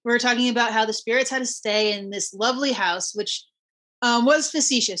 and we're talking about how the spirits had to stay in this lovely house, which was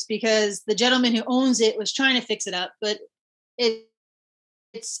facetious because the gentleman who owns it was trying to fix it up, but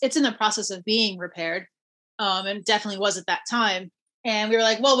it's in the process of being repaired, and definitely was at that time. And we were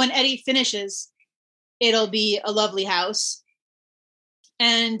like, well, when Eddie finishes, it'll be a lovely house.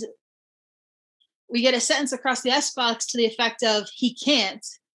 And we get a sentence across the S-Box to the effect of, he can't.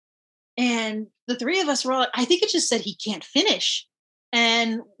 And the three of us were like, I think it just said he can't finish.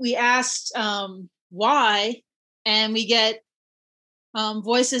 And we asked why, and we get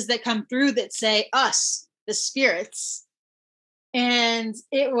voices that come through that say us, the spirits. And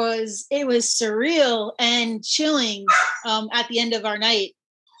it was surreal and chilling at the end of our night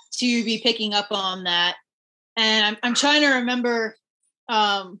to be picking up on that. And I'm trying to remember,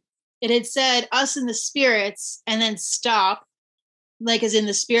 it had said us and the spirits and then stop, like as in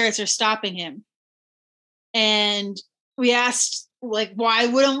the spirits are stopping him. And we asked, like, why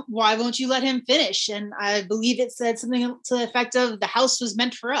won't you let him finish? And I believe it said something to the effect of, the house was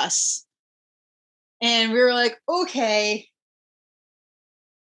meant for us. And we were like, okay,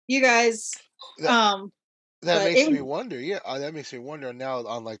 you guys. That makes me wonder. Yeah, that makes me wonder now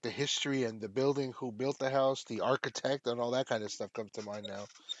on like the history and the building, who built the house, the architect, and all that kind of stuff comes to mind now.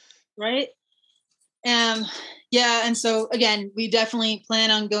 Right. Yeah. And so again, we definitely plan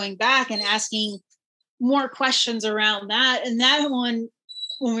on going back and asking more questions around that. And that one,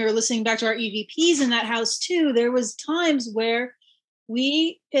 when we were listening back to our EVPs in that house too, there was times where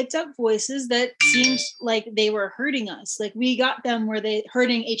we picked up voices that seemed like they were hurting us. Like we got them where they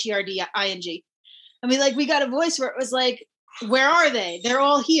hurting, HERDING. I mean, like we got a voice where it was like, where are they? They're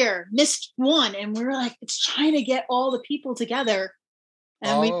all here. Missed one. And we were like, it's trying to get all the people together.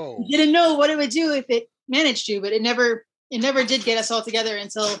 And we didn't know what it would do if it managed to, but it never did get us all together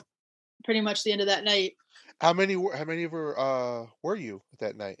until pretty much the end of that night. How many were you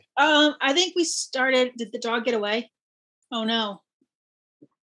that night? I think we started. Did the dog get away? Oh no.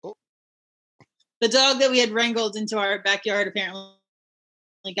 Oh. The dog that we had wrangled into our backyard apparently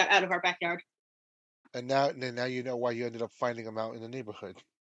got out of our backyard. And now you know why you ended up finding him out in the neighborhood.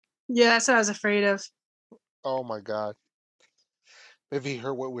 Yeah, that's what I was afraid of. Oh my God. If he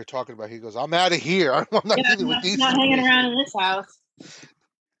heard what we were talking about, he goes, I'm out of here. I'm not dealing with these. Not hanging around in this house.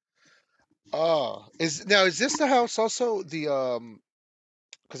 Is this the house also the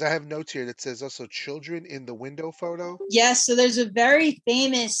because I have notes here that says also children in the window photo? Yes, so there's a very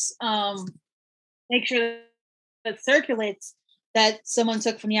famous picture that circulates that someone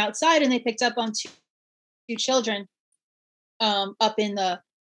took from the outside, and they picked up on two children up in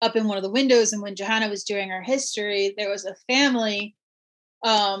one of the windows. And when Johanna was doing her history, there was a family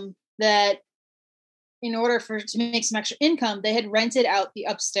that, in order to make some extra income, they had rented out the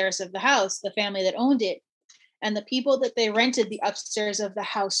upstairs of the house, the family that owned it. And the people that they rented the upstairs of the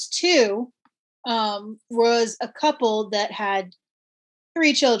house to was a couple that had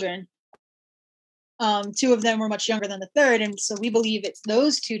 3 children. 2 of them were much younger than the third. And so we believe it's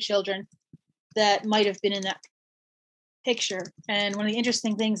those 2 children that might have been in that picture. And one of the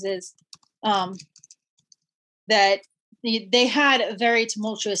interesting things is that they had a very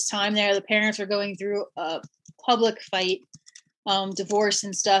tumultuous time there. The parents were going through a public fight, divorce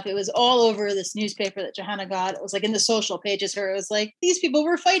and stuff. It was all over this newspaper that Johanna got. It was like in the social pages where it was like, these people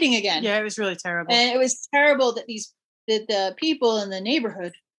were fighting again. Yeah, it was really terrible. And it was terrible that the people in the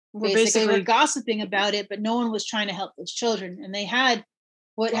neighborhood basically were gossiping about it, but no one was trying to help those children. And they had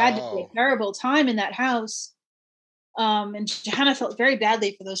what had to be a terrible time in that house. And Johanna felt very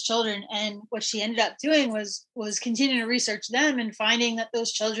badly for those children. And what she ended up doing was continuing to research them and finding that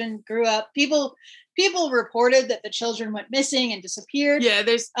those children grew up. People reported that the children went missing and disappeared. Yeah,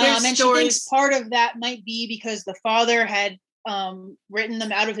 there's and stories. She thinks part of that might be because the father had written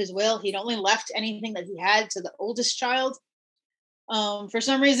them out of his will. He'd only left anything that he had to the oldest child for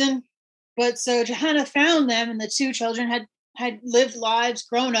some reason. But so Johanna found them, and the 2 children had lived lives,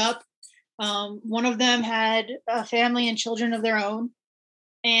 grown up. One of them had a family and children of their own.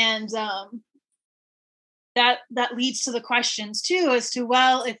 And that leads to the questions too, as to,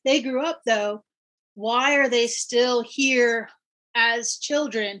 well, if they grew up though, why are they still here as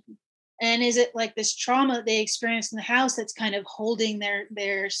children? And is it like this trauma that they experienced in the house that's kind of holding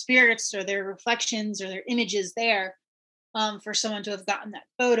their spirits or their reflections or their images there for someone to have gotten that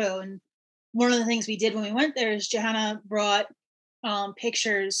photo? And one of the things we did when we went there is Johanna brought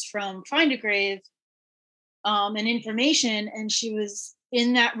pictures from Find a Grave and information, and she was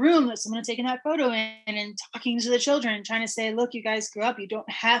in that room that someone had taken that photo in and talking to the children, trying to say, look, you guys grew up, you don't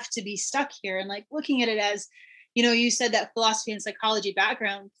have to be stuck here. And like looking at it as, you said that philosophy and psychology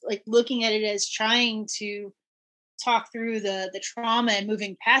background, like looking at it as trying to talk through the trauma and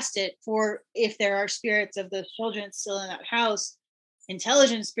moving past it, for if there are spirits of those children still in that house,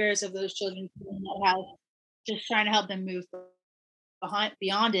 intelligent spirits of those children still in that house, just trying to help them move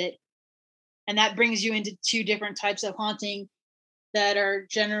beyond it. And that brings you into 2 different types of haunting that are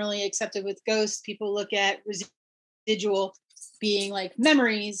generally accepted with ghosts. People look at residual being like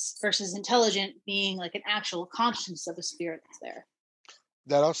memories versus intelligent being like an actual conscience of a spirit that's there.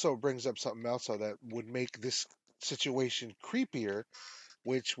 That also brings up something else that would make this situation creepier,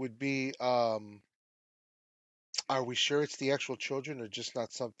 which would be, are we sure it's the actual children or just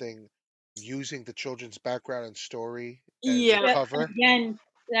not something using the children's background and story as a cover? Again,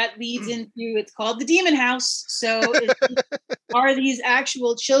 that leads into, it's called the demon house. So are these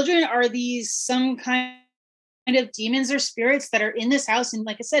actual children? Are these some kind of demons or spirits that are in this house? And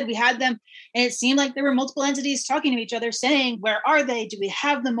like I said, we had them, and it seemed like there were multiple entities talking to each other saying, where are they? Do we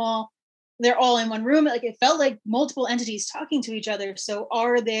have them all? they're all in one room. Like it felt like multiple entities talking to each other. So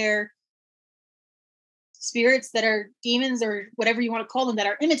are there spirits that are demons or whatever you want to call them that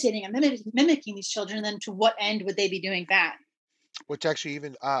are imitating and mimicking these children? And then to what end would they be doing that? Which actually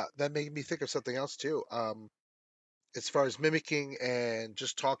even that made me think of something else too. As far as mimicking and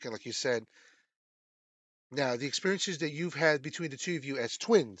just talking, like you said. Now, the experiences that you've had between the two of you as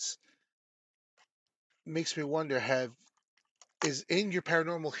twins makes me wonder, is in your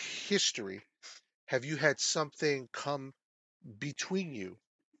paranormal history, have you had something come between you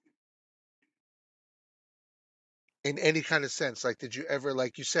in any kind of sense? Like, did you ever,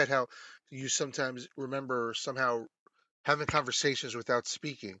 like you said, how you sometimes remember somehow having conversations without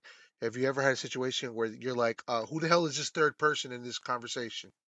speaking? Have you ever had a situation where you're like, who the hell is this third person in this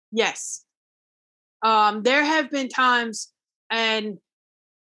conversation? Yes. There have been times, and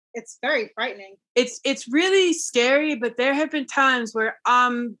it's very frightening. It's really scary, but there have been times where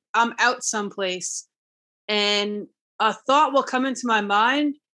I'm out someplace and a thought will come into my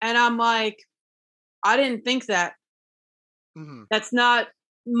mind and I'm like, I didn't think that. Mm-hmm. That's not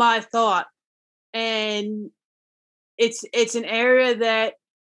my thought. And it's an area that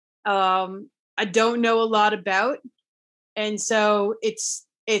I don't know a lot about. And so it's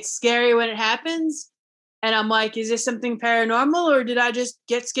scary when it happens. And I'm like, is this something paranormal or did I just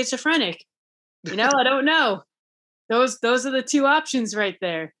get schizophrenic? I don't know. Those are the two options right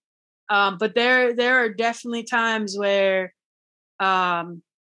there. But there are definitely times where, I've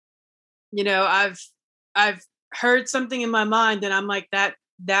heard something in my mind and I'm like, that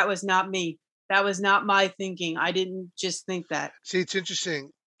was not me. That was not my thinking. I didn't just think that. See, it's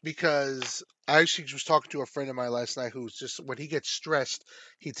interesting because I actually was talking to a friend of mine last night who's just, when he gets stressed,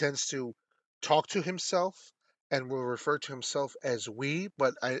 he tends to talk to himself and will refer to himself as we.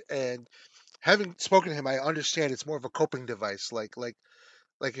 And having spoken to him, I understand it's more of a coping device. Like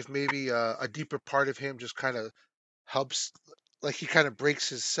if maybe a deeper part of him just kind of helps, like he kind of breaks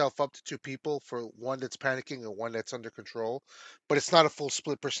himself up to two people, for one that's panicking and one that's under control. But it's not a full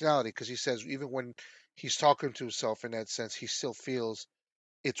split personality, because he says even when he's talking to himself in that sense, he still feels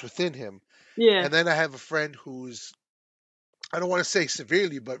it's within him. Yeah. And then I have a friend who's, I don't want to say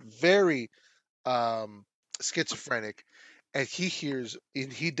severely, but very um, schizophrenic, and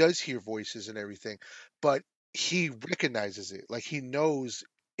he does hear voices and everything, but he recognizes it. Like he knows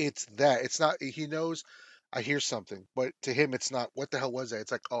it's that. It's not. He knows I hear something, but to him, it's not. What the hell was that?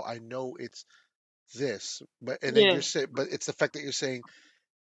 It's like, oh, I know it's this. But and then Yeah. you're saying, but it's the fact that you're saying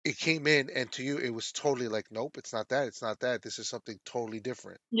it came in, and to you, it was totally like, nope, it's not that. It's not that. This is something totally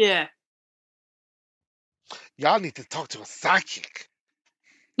different. Yeah. Y'all need to talk to a psychic.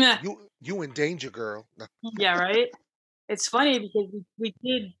 Yeah. You in danger, girl. Yeah, right. It's funny because we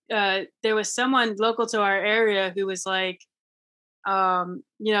did there was someone local to our area who was like trying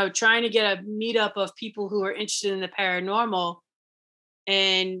to get a meetup of people who were interested in the paranormal.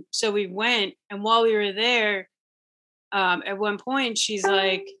 And so we went, and while we were there, at one point she's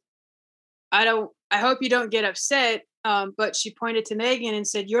like, I hope you don't get upset. But she pointed to Megan and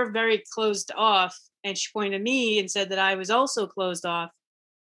said, "You're very closed off." And she pointed to me and said that I was also closed off.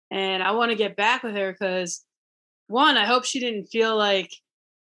 And I want to get back with her because, one, I hope she didn't feel like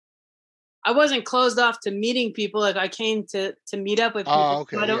I wasn't closed off to meeting people. Like I came to meet up with people. Oh, I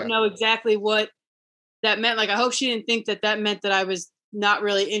okay, don't yeah. know exactly what that meant. Like I hope she didn't think that meant that I was not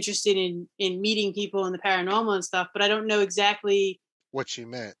really interested in meeting people in the paranormal and stuff. But I don't know exactly What she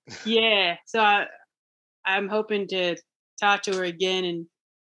meant. Yeah, so I'm hoping to talk to her again and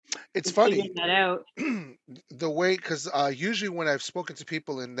It's figure funny that out. the way, because usually when I've spoken to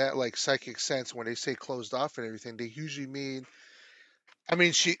people in that like psychic sense, when they say closed off and everything, they usually mean, I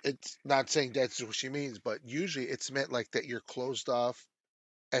mean, it's not saying that's what she means, but usually it's meant like that you're closed off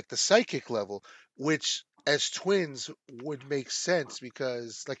at the psychic level, which as twins would make sense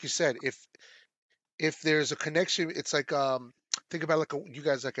because, like you said, if there's a connection, it's like think about like you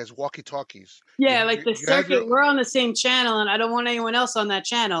guys like as walkie talkies. Yeah, like the You have your, circuit, we're on the same channel, and I don't want anyone else on that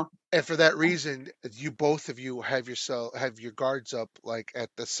channel. and for that reason, you both of you have your guards up like at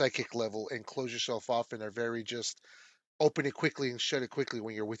the psychic level and close yourself off and are very just open it quickly and shut it quickly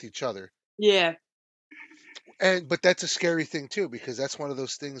when you're with each other. Yeah, And but that's a scary thing too, because that's one of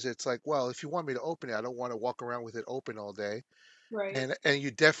those things that's like, well, if you want me to open it, I don't want to walk around with it open all day. Right. And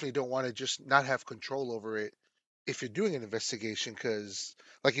you definitely don't want to just not have control over it if you're doing an investigation, because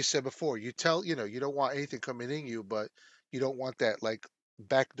like you said before, you don't want anything coming in you, but you don't want that like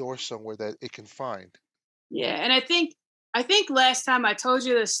back door somewhere that it can find. yeah, and I think last time I told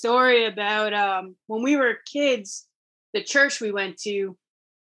you the story about when we were kids, the church we went to.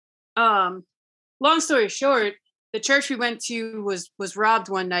 Long story short, the church we went to was robbed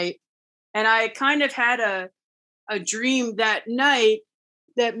one night, And I kind of had a dream that night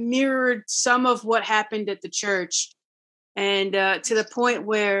that mirrored some of what happened at the church. And to the point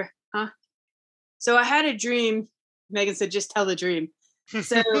where, so I had a dream. Megan said, just tell the dream.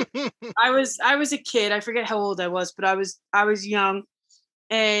 So I was a kid. I forget how old I was, but I was young.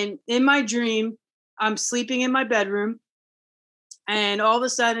 And in my dream, I'm sleeping in my bedroom, and all of a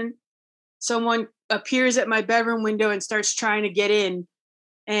sudden, someone appears at my bedroom window and starts trying to get in.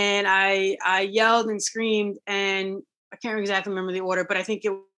 And I yelled and screamed, and I can't exactly remember the order, but I think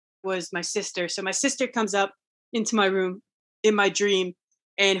it was my sister. So my sister comes up into my room in my dream,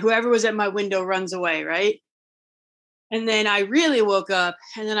 and whoever was at my window runs away, right? And then I really woke up,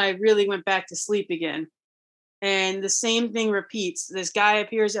 and then I really went back to sleep again. And the same thing repeats. This guy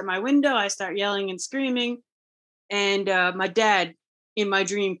appears at my window. I start yelling and screaming, and my dad in my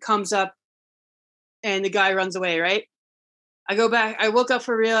dream comes up, and the guy runs away, right? I go back. I woke up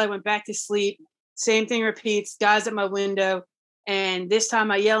for real. I went back to sleep. Same thing repeats. Guys at my window, and this time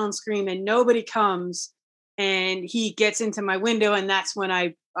I yell and scream, and nobody comes. And he gets into my window, and that's when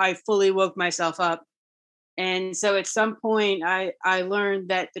I fully woke myself up. And so at some point, I learned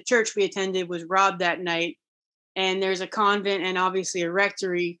that the church we attended was robbed that night, and there's a convent and obviously a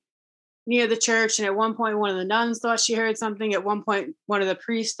rectory near the church. And at one point, one of the nuns thought she heard something. At one point, one of the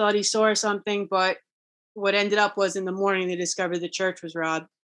priests thought he saw something, but what ended up was in the morning they discovered the church was robbed.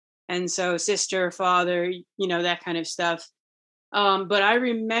 And so sister, father, that kind of stuff. But I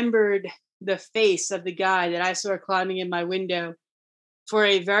remembered the face of the guy that I saw climbing in my window for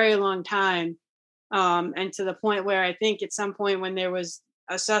a very long time. And to the point where I think at some point when there was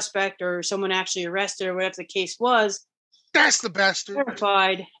a suspect or someone actually arrested or whatever the case was, that's the bastard.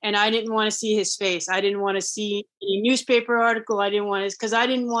 Terrified, and I didn't want to see his face. I didn't want to see any newspaper article. I didn't want to, because I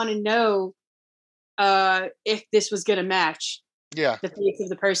didn't want to know if this was going to match the face of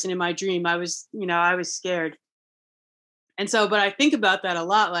the person in my dream. I was scared. And so, but I think about that a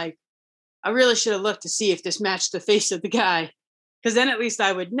lot. Like, I really should have looked to see if this matched the face of the guy, because then at least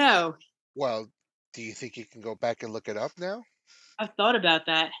I would know. Well, do you think you can go back and look it up now? I've thought about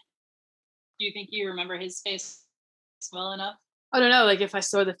that. Do you think you remember his face well enough? I don't know. Like, if I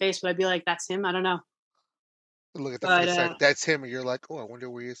saw the face, would I be like, that's him? I don't know. Look at the face, like, that's him, and you're like, oh, I wonder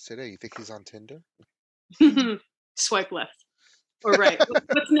where he is today. You think he's on Tinder? Swipe left or right.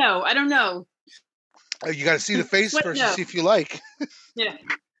 But no, I don't know. You got to see the face first to see if you like. Yeah.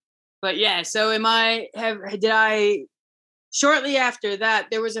 But yeah, so shortly after that,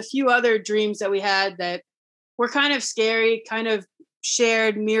 there was a few other dreams that we had that were kind of scary, kind of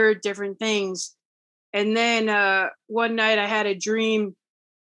shared, mirrored different things. And then one night I had a dream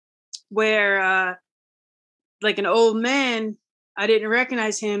where like an old man, I didn't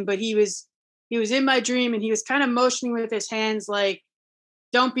recognize him, but he was in my dream, and he was kind of motioning with his hands like,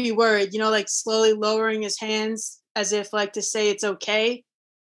 don't be worried, like slowly lowering his hands as if like to say it's okay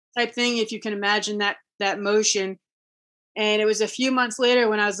type thing, if you can imagine that motion. And it was a few months later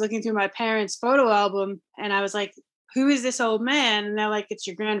when I was looking through my parents' photo album, and I was like, who is this old man? And they're like, it's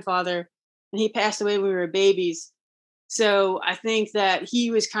your grandfather, and he passed away when we were babies. So I think that he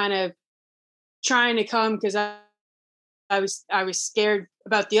was kind of trying to come, because I was scared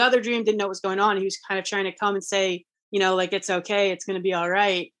about the other dream, didn't know what was going on. He was kind of trying to come and say, like, it's okay, it's going to be all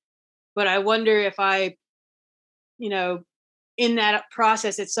right. But I wonder if I, in that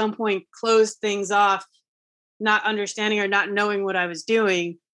process at some point closed things off, not understanding or not knowing what I was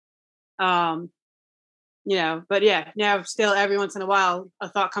doing. But yeah, now still every once in a while a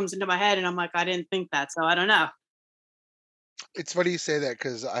thought comes into my head, and I'm like, I didn't think that, so I don't know. It's funny you say that,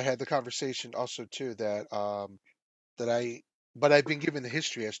 because I had the conversation also too that but I've been given the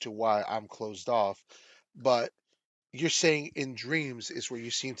history as to why I'm closed off. But you're saying in dreams is where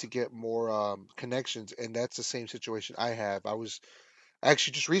you seem to get more connections, and that's the same situation I have. I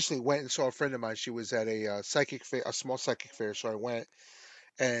actually just recently went and saw a friend of mine. She was at a psychic fair, a small psychic fair, so I went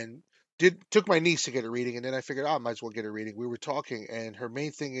and took my niece to get a reading, and then I figured, oh, I might as well get a reading. We were talking, and her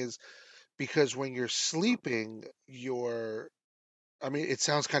main thing is because when you're sleeping, I mean, it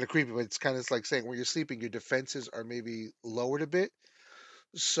sounds kind of creepy, but it's kind of like saying when you're sleeping, your defenses are maybe lowered a bit.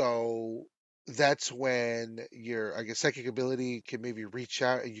 So that's when your, I guess, psychic ability can maybe reach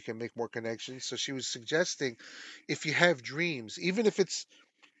out and you can make more connections. So she was suggesting if you have dreams, even if it's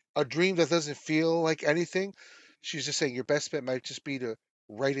a dream that doesn't feel like anything, she's just saying your best bet might just be to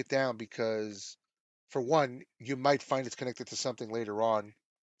write it down, because for one, you might find it's connected to something later on.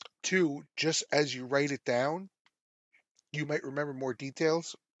 Two, just as you write it down, you might remember more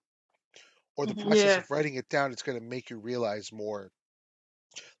details, or the process of writing it down, it's going to make you realize more.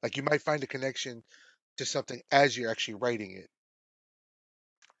 Like you might find a connection to something as you're actually writing it.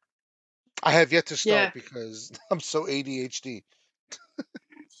 I have yet to Yeah. start because I'm so ADHD.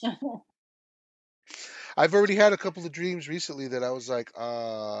 I've already had a couple of dreams recently that I was like,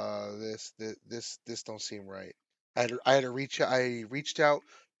 this don't seem right. I had to I reached out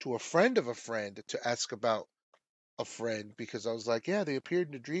to a friend of a friend to ask about a friend because I was like, yeah, they appeared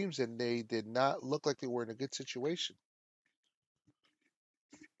in the dreams and they did not look like they were in a good situation.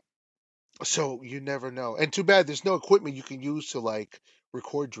 So you never know. And too bad there's no equipment you can use to like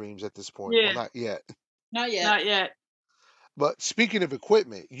record dreams at this point. Well, Yeah. not yet. Not yet. Not yet. But speaking of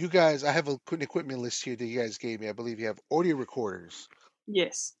equipment, you guys, I have an equipment list here that you guys gave me. I believe you have audio recorders,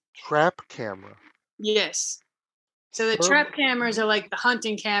 Yes. trap camera, Yes. So the thermal. trap cameras are like the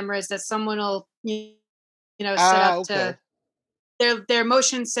hunting cameras that someone will set up Okay. to their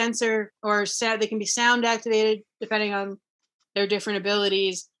motion sensor or they can be sound activated depending on their different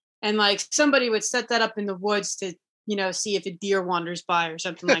abilities. And like somebody would set that up in the woods to see if a deer wanders by or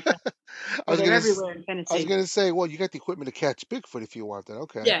something like that. I So was they're gonna, everywhere in I was Tennessee. gonna say, well, you got the equipment to catch Bigfoot if you want that.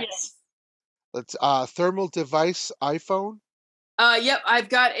 Okay. Yes. Let's thermal device iPhone. Yep, I've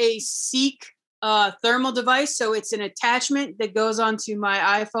got a Seek thermal device, so it's an attachment that goes onto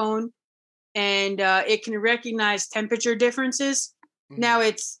my iPhone, and it can recognize temperature differences. Now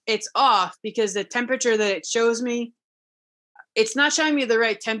it's off because the temperature that it shows me, it's not showing me the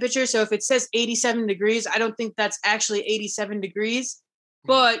right temperature. So if it says 87 degrees, I don't think that's actually 87 degrees.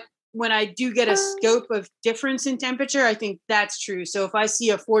 But when I do get a scope of difference in temperature, I think that's true. So if I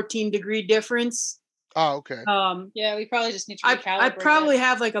see a 14-degree difference, Oh, okay. Yeah, we probably just need to recalibrate. I probably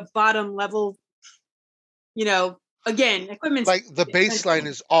have like a bottom level, again, equipment's Like the baseline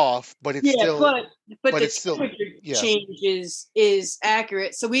is off, but it's still, but the it's still, temperature yeah. change is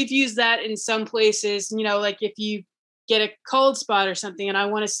accurate. So we've used that in some places, like if you get a cold spot or something and I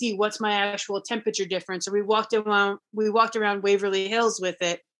want to see what's my actual temperature difference. So we walked around Waverly Hills with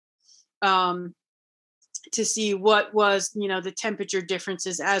it to see what was, the temperature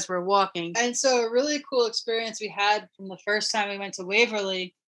differences as we're walking. And so a really cool experience we had from the first time we went to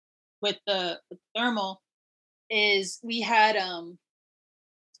Waverly with the thermal is we had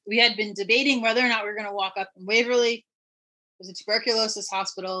been debating whether or not we were going to walk up in Waverly. It was a tuberculosis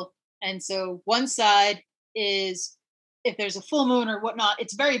hospital. And so one side is, if there's a full moon or whatnot,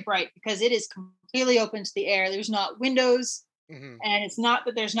 it's very bright because it is completely open to the air. There's not windows. And it's not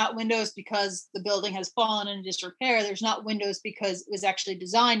that there's not windows because the building has fallen in disrepair. There's not windows because it was actually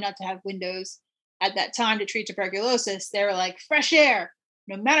designed not to have windows at that time to treat tuberculosis. They were like fresh air,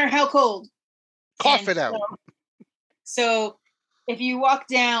 no matter how cold. Cough it out. So if you walk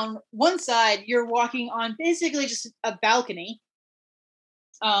down one side, you're walking on basically just a balcony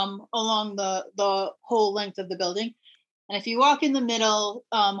along the whole length of the building. And if you walk in the middle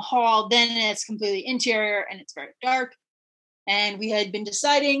hall, then it's completely interior and it's very dark. And we had been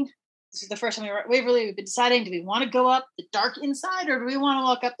deciding, this is the first time we were at Waverly, we've been deciding, do we want to go up the dark inside or do we want to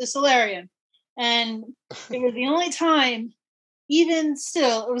walk up the solarium? And it was the only time, even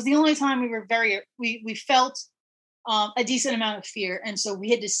still, it was the only time we felt a decent amount of fear. And so we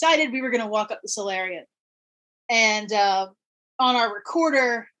had decided we were going to walk up the solarium. And on our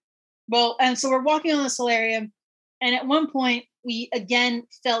recorder, and so we're walking on the solarium. And at one point, we again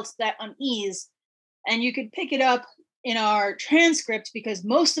felt that unease. And you could pick it up in our transcript because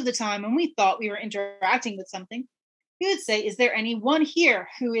most of the time when we thought we were interacting with something, we would say, is there anyone here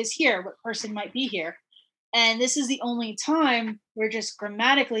who is here? What person might be here? And this is the only time where just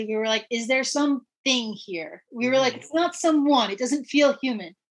grammatically we were like, is there something here? We were like, it's not someone. It doesn't feel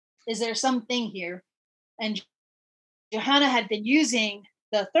human. Is there something here? And Johanna had been using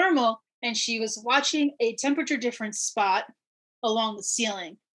the thermal and she was watching a temperature difference spot along the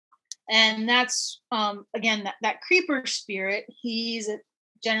ceiling. And that's, again, that creeper spirit, he's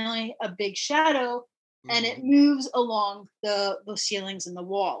generally a big shadow and it moves along the ceilings and the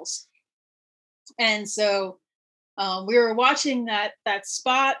walls. And so we were watching that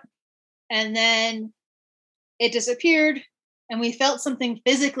spot and then it disappeared and we felt something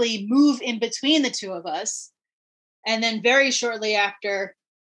physically move in between the two of us. And then very shortly after,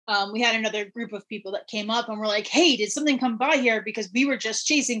 we had another group of people that came up and were like, hey, did something come by here? Because we were just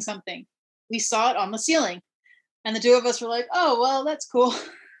chasing something. We saw it on the ceiling. And the two of us were like, oh, well, that's cool.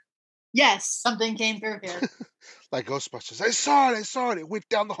 Yes, something came through here. Like Ghostbusters. I saw it. It went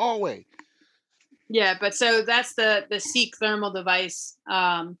down the hallway. Yeah, but so that's the Seek thermal device. What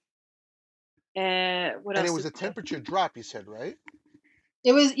else? And it was a temperature drop, you said, right?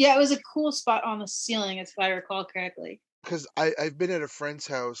 It was a cool spot on the ceiling, if I recall correctly. Because I've been at a friend's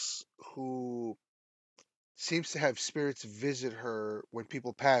house who seems to have spirits visit her when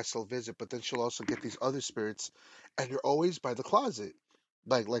people pass. They'll visit, but then she'll also get these other spirits, and they're always by the closet.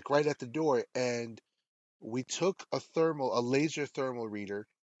 like right at the door, and we took a laser thermal reader,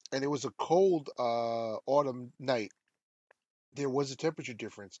 and it was a cold autumn night. There was a temperature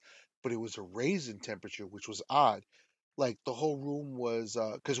difference, but it was a raisin temperature, which was odd. Like the whole room was,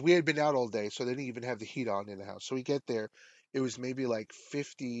 because we had been out all day, so they didn't even have the heat on in the house. So we get there, it was maybe like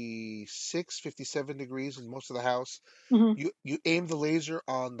 56, 57 degrees in most of the house. Mhm. You aim the laser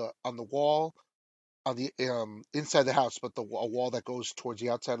on the wall on the inside the house, but a wall that goes towards the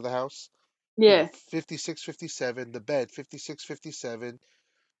outside of the house. Yeah. 56, 57. The bed 56, 57.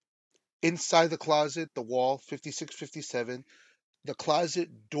 Inside the closet, the wall 56, 57. The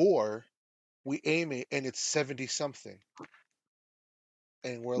closet door, we aim it and it's 70 something.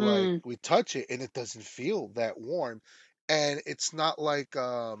 And we're like, Mm. we touch it and it doesn't feel that warm. And it's not like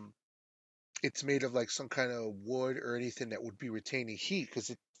it's made of like some kind of wood or anything that would be retaining heat, because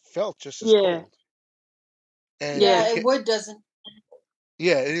it felt just as Yeah. cold. And Yeah. Yeah, it wood doesn't.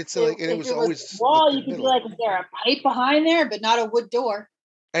 yeah, and it's like, and it If was it was always like wall, the you could be middle. like, is there a pipe behind there? But not a wood door.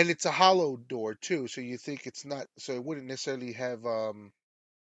 And it's a hollow door too, so you think it's not, so it wouldn't necessarily have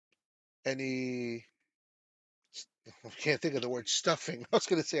any, I can't think of the word stuffing. I was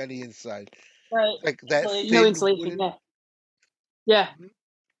gonna say on the inside. Right. Like that No Insulation. thin insulation. wooden. Yeah. Yeah. Mhm.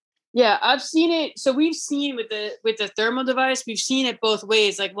 Yeah, I've seen it. So we've seen with the thermal device, we've seen it both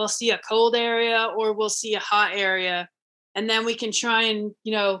ways. Like we'll see a cold area or we'll see a hot area, and then we can try and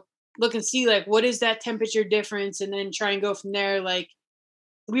look and see like what is that temperature difference, and then try and go from there. Like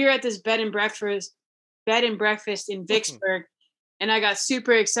we were at this bed and breakfast in Vicksburg, and I got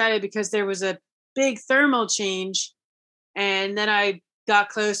super excited because there was a big thermal change, and then I got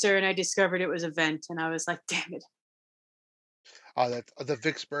closer and I discovered it was a vent, and I was like, damn it. That's the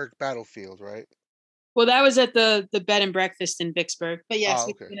Vicksburg battlefield, right? Well, that was at the bed and breakfast in Vicksburg. But yes, Oh,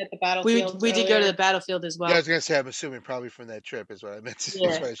 we've okay. been at the We battlefield. we did go to the battlefield as Yeah, I well. was gonna say, I'm assuming probably from that trip is what I meant to, is Yeah.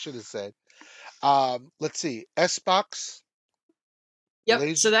 what I should have said. Let's see. S box Yep. So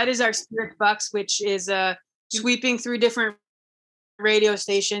laser. that is our spirit box, which is sweeping through different radio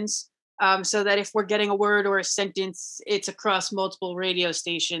stations. So that if we're getting a word or a sentence, it's across multiple radio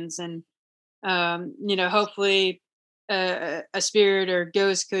stations, and hopefully a spirit or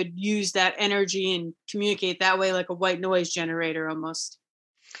ghost could use that energy and communicate that way, like a white noise generator almost.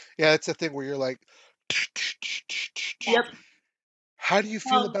 Yeah, it's a thing where you're like, Yeah. Yep. how do you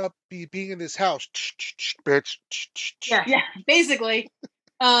feel Um, about being in this house, bitch? Yeah. yeah, basically.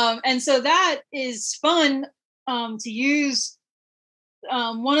 And so that is fun to use.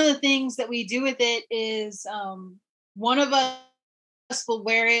 One of the things that we do with it is one of us will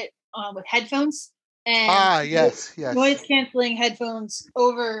wear it with headphones and Ah, yes, yes. noise canceling headphones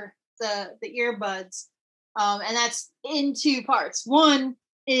over the earbuds. And that's in two parts. One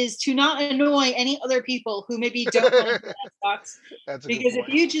is to not annoy any other people who maybe don't want to hear Xbox. That's a good Because if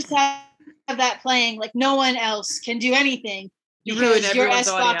point. you just have that playing, like no one else can do anything You ruin because your everyone's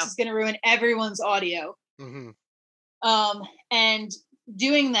Xbox audio. is going to ruin everyone's audio. Hmm. And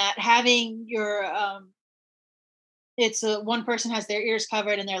doing that, having your it's one person has their ears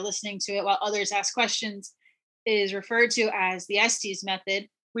covered and they're listening to it while others ask questions, is referred to as the Estes method.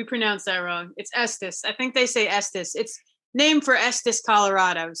 We pronounce that wrong. It's Estes. I think they say Estes. It's named for Estes,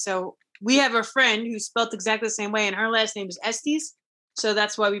 Colorado. So we have a friend who's spelled exactly the same way, and her last name is Estes. So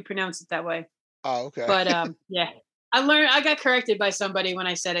that's why we pronounce it that way. Oh, okay. But yeah, I got corrected by somebody when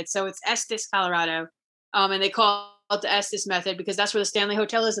I said it. So it's Estes, Colorado. And they call it the Estes method because that's where the Stanley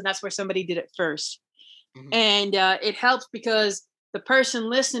Hotel is, and that's where somebody did it first. Mhm. And it helps because the person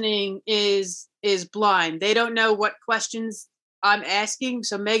listening is blind. They don't know what questions I'm asking,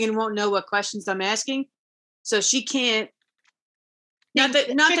 so Megan won't know what questions I'm asking, so she can't. Not that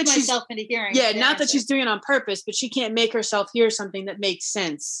she's myself into hearing. Yeah, not that she's doing it on purpose, but she can't make herself hear something that makes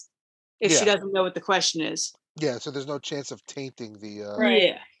sense if she Yeah. doesn't know what the question is. Yeah, so there's no chance of tainting the Right.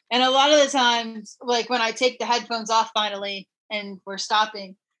 Yeah. And a lot of the times, like when I take the headphones off finally and we're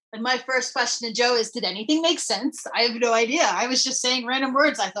stopping, and my first question to Joe is, did anything make sense? I have no idea. I was just saying random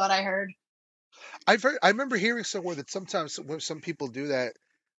words I thought I heard. I remember hearing somewhere that sometimes when some people do that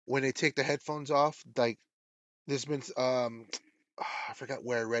when they take the headphones off, like there's been I forgot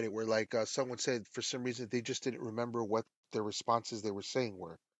where I read it, where like someone said for some reason they just didn't remember what the responses they were saying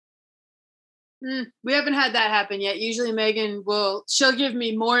were. We haven't had that happen yet. Usually Megan she'll give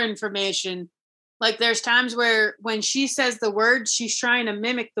me more information. Like there's times where when she says the words, she's trying to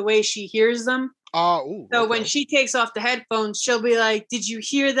mimic the way she hears them. Oh, So when she takes off the headphones, she'll be like, did you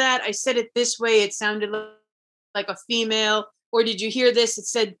hear that? I said it this way. It sounded like a female. Or did you hear this?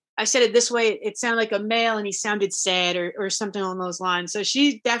 I said it this way. It sounded like a male and he sounded sad or something along those lines. So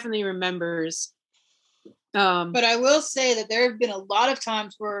she definitely remembers. But I will say that there have been a lot of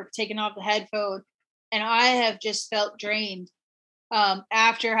times where I've taken off the headphone and I have just felt drained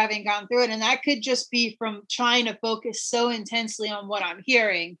after having gone through it. And that could just be from trying to focus so intensely on what I'm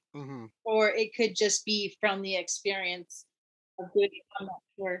hearing, or it could just be from the experience of doing it. I'm not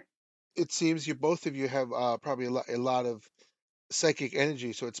sure. It seems both of you have probably a lot of psychic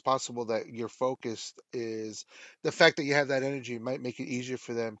energy, so it's possible that your focus is the fact that you have that energy might make it easier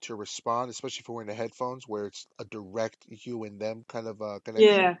for them to respond, especially if we're wearing the headphones where it's a direct you and them kind of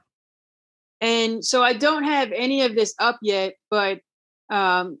connection. Yeah. And so I don't have any of this up yet, but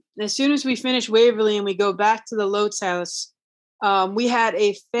as soon as we finish Waverly and we go back to the Lotes house, we had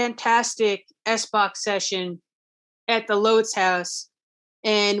a fantastic S-Box session at the Lotes house.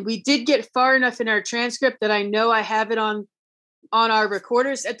 And we did get far enough in our transcript that I know I have it on our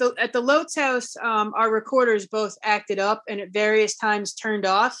recorders. At the Lotes house, our recorders both acted up and at various times turned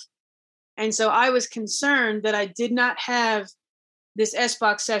off. And so I was concerned that I did not have this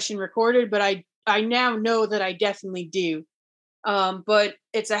S-Box session recorded, but I now know that I definitely do. But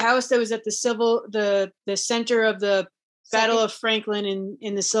it's a house that was at the center of the Battle of Franklin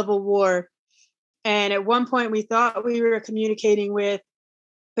in the Civil War. And at one point we thought we were communicating with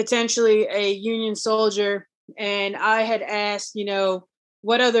potentially a Union soldier. And I had asked,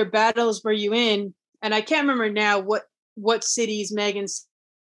 what other battles were you in? And I can't remember now what cities Megan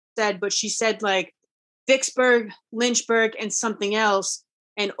said, but she said like Vicksburg, Lynchburg, and something else.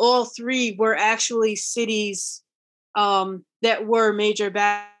 And all three were actually cities that were major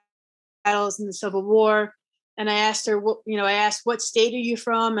battles in the Civil War. And I asked her, what state are you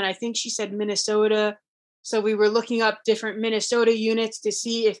from? And I think she said Minnesota. So we were looking up different Minnesota units to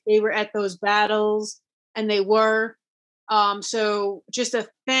see if they were at those battles, and they were. So just a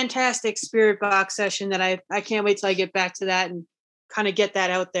fantastic spirit box session that I can't wait till I get back to that and kind of get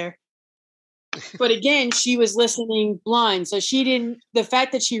that out there. But again, she was listening blind. So the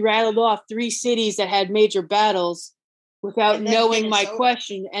fact that she rattled off 3 cities that had major battles without knowing my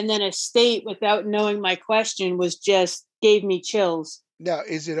question, and then a state without knowing my question gave me chills. Now,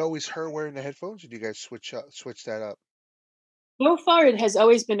 is it always her wearing the headphones, or do you guys switch that up? So far, it has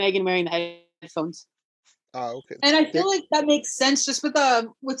always been Megan wearing the headphones. Oh, okay. And I feel like that makes sense just with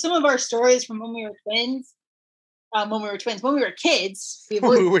some of our stories from when we were twins. When we were kids.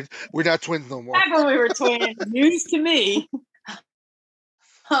 We're not twins no more. Back when we were twins. News to me.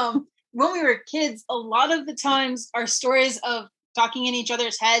 When we were kids, a lot of the times our stories of talking in each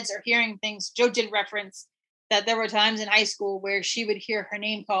other's heads or hearing things, Joe did reference that there were times in high school where she would hear her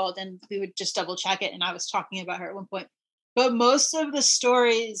name called and we would just double check it. And I was talking about her at one point. But most of the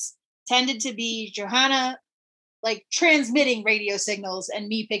stories tended to be Johanna like transmitting radio signals and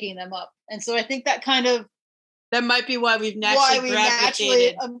me picking them up. And so I think that might be why we've naturally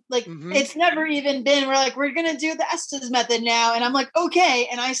gravitated. It's never even been, we're going to do the Estes method now. And I'm like, okay.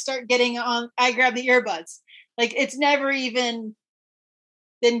 And I start I grab the earbuds. Like it's never even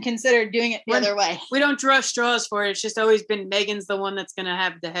been considered doing it the other way. We don't draw straws for it. It's just always been Megan's the one that's going to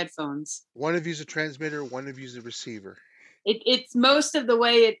have the headphones. One of you's a transmitter, one of you's a receiver. It's most of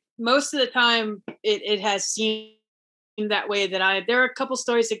the time it has seemed that way there are a couple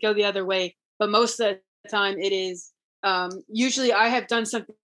stories that go the other way, but most of the time it is usually I have done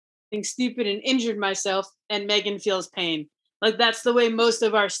something stupid and injured myself and Megan feels pain. Like that's the way most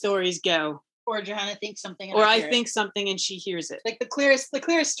of our stories go. Or Johanna thinks something, or I think something and she hears it. Like the clearest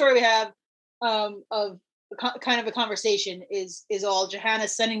story we have of kind of a conversation is all Johanna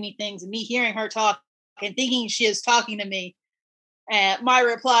sending me things and me hearing her talk and thinking she is talking to me. And my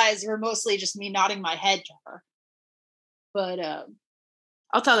replies were mostly just me nodding my head to her. But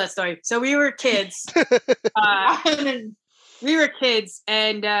I'll tell that story. So we were kids. And we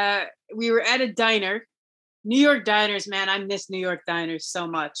were at a diner. New York diners, man, I miss New York diners so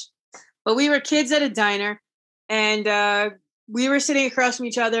much. But we were kids at a diner, and we were sitting across from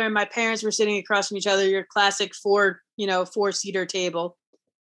each other, and my parents were sitting across from each other. Your classic 4-seater table,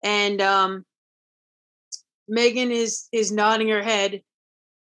 and Megan is nodding her head.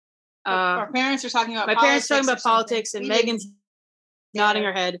 Our parents are talking about. My parents are talking about politics, and Megan's nodding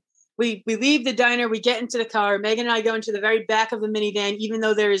her head. We leave the diner. We get into the car. Megan and I go into the very back of the minivan, even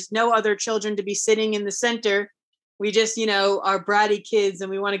though there is no other children to be sitting in the center. We just, are bratty kids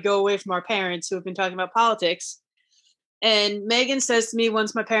and we want to go away from our parents who have been talking about politics. And Megan says to me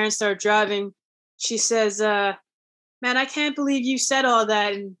once my parents start driving, she says, man, I can't believe you said all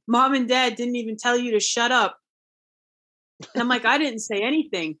that. And Mom and Dad didn't even tell you to shut up. And I'm like, I didn't say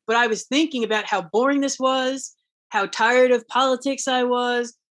anything, but I was thinking about how boring this was, how tired of politics I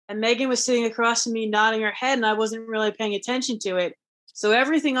was. And Megan was sitting across from me nodding her head and I wasn't really paying attention to it. So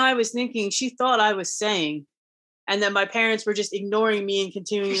everything I was thinking, she thought I was saying. And then my parents were just ignoring me and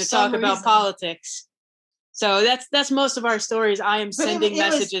continuing to talk about politics. So that's most of our stories. I am sending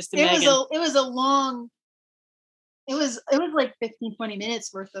messages to Megan. It was a long. It was like 15, 20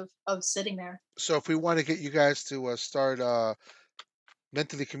 minutes worth of sitting there. So if we want to get you guys to start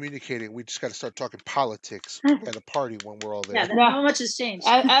mentally communicating, we just got to start talking politics at a party when we're all there. Yeah, not much has changed.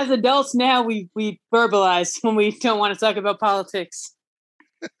 As adults now, we verbalize when we don't want to talk about politics.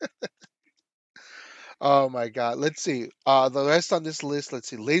 Oh my God. Let's see. The rest on this list, let's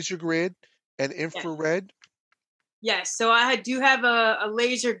see. Laser grid and infrared. Yes. So I do have a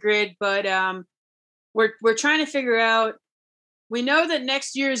laser grid, but we're trying to figure out. We know that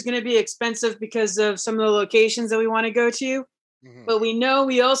next year is going to be expensive because of some of the locations that we want to go to. Mm-hmm. But we know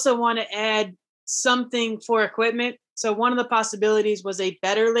we also want to add something for equipment. So one of the possibilities was a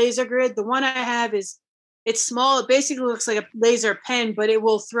better laser grid. The one I have it's small. It basically looks like a laser pen, but it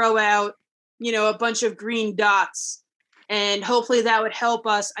will throw out, a bunch of green dots. And hopefully that would help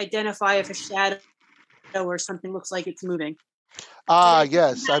us identify if a shadow or something looks like it's moving.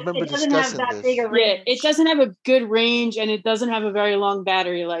 Yes. I remember discussing this. Yeah, it doesn't have a good range and it doesn't have a very long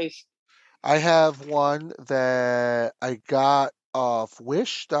battery life. I have one that I got off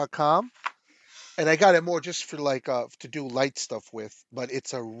wish.com. And I got it more just for to do light stuff with, but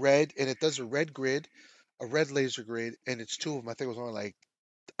it's a red, and it does a red grid, a red laser grid, and it's two of them. I think it was only like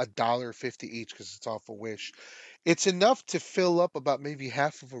 $1.50 each because it's off a Wish. It's enough to fill up about maybe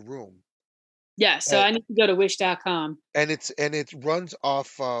half of a room. Yeah, so I need to go to wish.com. And it runs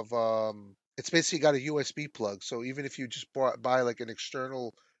off of it's basically got a USB plug. So even if you just buy like an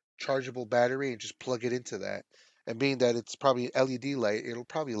external chargeable battery and just plug it into that, and being that it's probably an LED light, it'll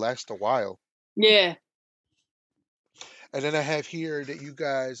probably last a while. Yeah. And then I have here that you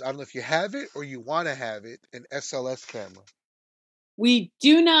guys, I don't know if you have it or you want to have it, an SLS camera. We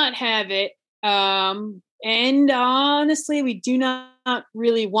do not have it. And honestly, we do not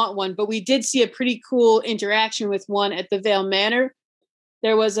really want one, but we did see a pretty cool interaction with one at the Vale Manor.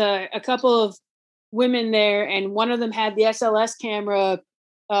 There was a couple of women there, and one of them had the SLS camera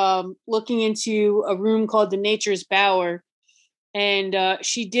looking into a room called the Nature's Bower. And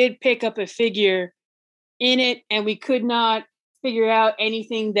she did pick up a figure in it, and we could not figure out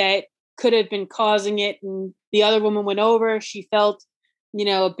anything that could have been causing it. And the other woman went over. She felt,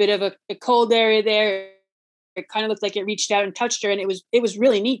 a bit of a cold area there. It kind of looked like it reached out and touched her, and it was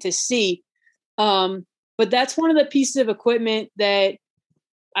really neat to see. But that's one of the pieces of equipment that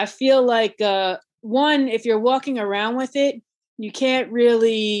I feel like, one, if you're walking around with it, you can't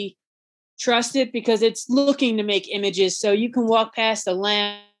really trust it because it's looking to make images. So you can walk past a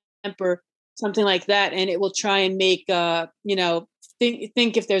lamp or something like that, and it will try and make,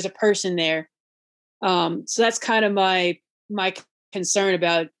 think if there's a person there. So that's kind of my concern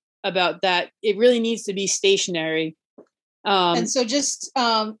about that. It really needs to be stationary. And so just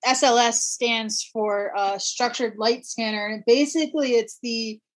SLS stands for structured light scanner, and basically it's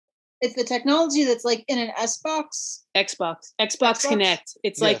the technology that's like in an Xbox Connect.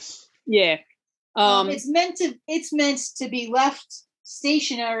 It's yes. like, yeah. It's meant to be left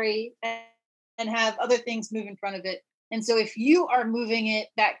stationary and have other things move in front of it. And so if you are moving it,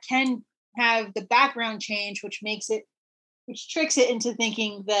 that can have the background change, which tricks it into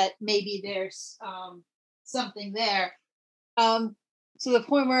thinking that maybe there's something there. To the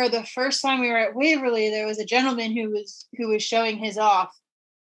point where the first time we were at Waverly, there was a gentleman who was showing his off,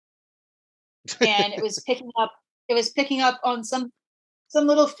 and it was picking up on some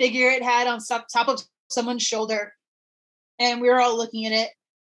little figure it had on top of someone's shoulder, and we were all looking at it.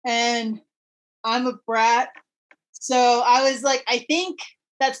 And I'm a brat, so I was like, I think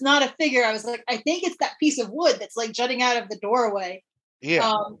that's not a figure. I was like, I think it's that piece of wood that's like jutting out of the doorway.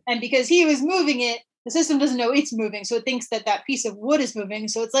 Yeah. And because he was moving it, the system doesn't know it's moving, so it thinks that piece of wood is moving.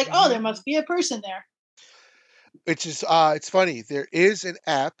 So it's like, oh, there must be a person there. Which is, it's funny. There is an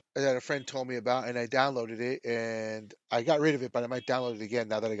app that a friend told me about, and I downloaded it, and I got rid of it, but I might download it again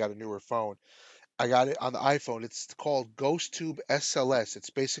now that I got a newer phone. I got it on the iPhone. It's called GhostTube SLS. It's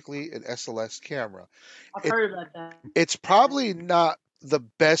basically an SLS camera. I've heard about that. It's probably not the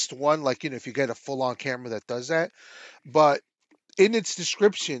best one, like, if you get a full-on camera that does that, but in its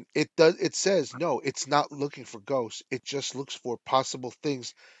description, it says, no, it's not looking for ghosts. It just looks for possible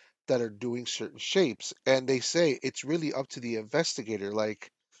things that are doing certain shapes. And they say it's really up to the investigator.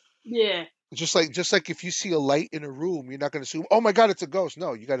 Like, yeah, just like if you see a light in a room, you're not going to assume, oh my God, it's a ghost.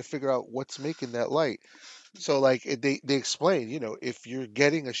 No, you got to figure out what's making that light. So like they explain, if you're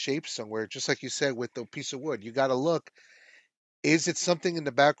getting a shape somewhere, just like you said with the piece of wood, you got to look, is it something in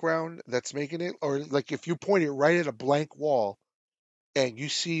the background that's making it? Or like if you point it right at a blank wall, and you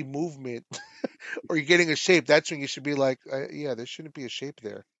see movement or you're getting a shape, that's when you should be like, yeah, there shouldn't be a shape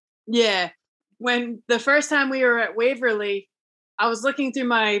there. Yeah. When the first time we were at Waverly, I was looking through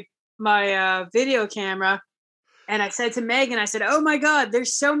my video camera, and I said to Megan, I said, "Oh my God,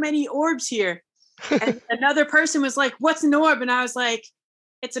 there's so many orbs here." And another person was like, "What's an orb?" And I was like,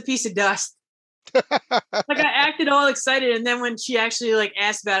 "It's a piece of dust." Like I acted all excited, and then when she actually like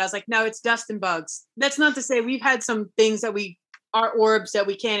asked about it, I was like, "No, it's dust and bugs." That's not to say we've had some things that are orbs that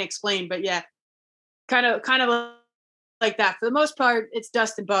we can't explain, but yeah, kind of like that. For the most part, it's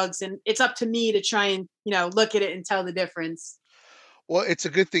dust and bugs, and it's up to me to try and look at it and tell the difference. Well, it's a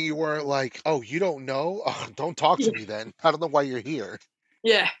good thing you weren't like, oh, you don't know? Oh, don't talk to me then. I don't know why you're here.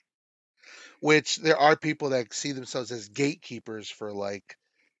 Yeah. Which there are people that see themselves as gatekeepers for like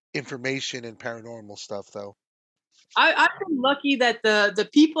information and paranormal stuff, though. I've been lucky that the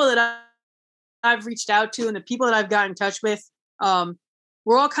people that I've reached out to and the people that I've got in touch with,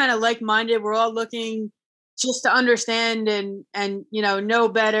 we're all kind of like-minded. We're all looking just to understand and know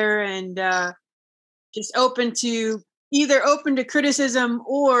better, and just open to criticism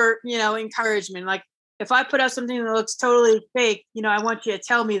or encouragement. Like if I put out something that looks totally fake, I want you to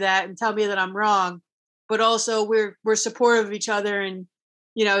tell me that and tell me that I'm wrong. But also we're supportive of each other, and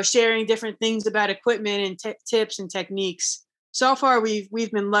sharing different things about equipment and tips and techniques. So far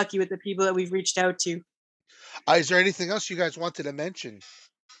we've been lucky with the people that we've reached out to. Is there anything else you guys wanted to mention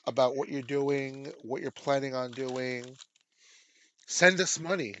about what you're doing, what you're planning on doing? Send us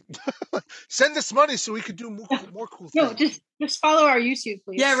money. Send us money so we could do more cool No, things. just follow our YouTube,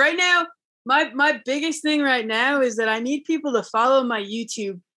 please. Yeah, right now my biggest thing right now is that I need people to follow my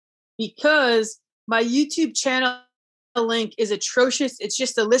YouTube, because my YouTube channel link is atrocious. It's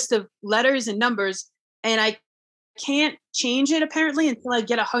just a list of letters and numbers, and I can't change it apparently until I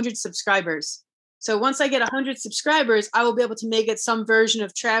get 100 subscribers. So once I get 100 subscribers, I will be able to make it some version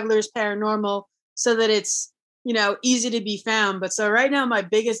of Travelers Paranormal so that it's, easy to be found. But so right now, my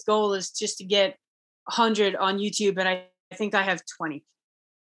biggest goal is just to get 100 on YouTube, and I think I have 20.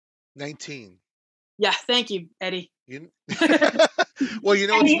 19. Yeah, thank you, Eddie. Well,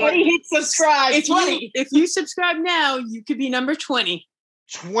 Eddie hit subscribe. If you subscribe now, you could be number 20.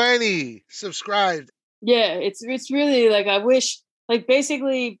 20 subscribed. Yeah, it's really like I wish, like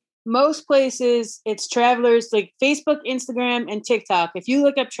basically most places it's Travelers, like Facebook, Instagram, and TikTok. If you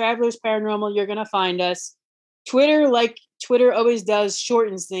look up Travelers Paranormal, you're gonna find us. Twitter, like Twitter always does,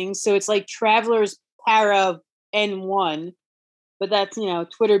 shortens things, so it's like Travelers Para N1, but that's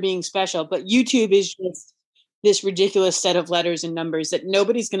Twitter being special. But YouTube is just this ridiculous set of letters and numbers that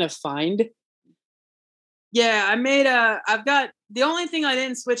nobody's gonna find. Yeah, I've got, the only thing I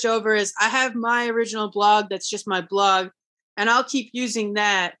didn't switch over is I have my original blog that's just my blog, and I'll keep using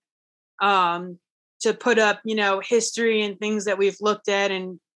that to put up, history and things that we've looked at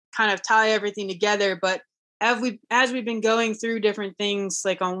and kind of tie everything together. But as we've been going through different things,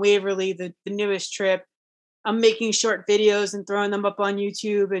 like on Waverly, the newest trip, I'm making short videos and throwing them up on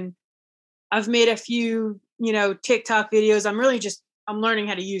YouTube, and I've made a few, TikTok videos. I'm learning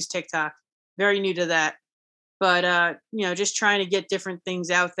how to use TikTok. Very new to that. But just trying to get different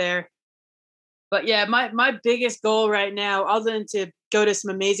things out there. But yeah, my biggest goal right now, other than to go to some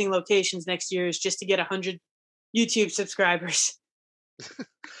amazing locations next year, is just to get 100 YouTube subscribers.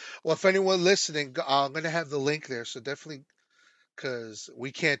 Well, if anyone listening, I'm going to have the link there. So definitely, because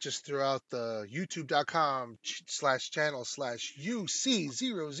we can't just throw out the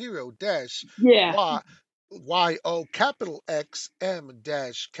youtube.com/channel/UC00 dash Yeah. YO capital XM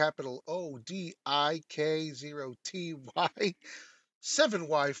dash capital ODIK 0TY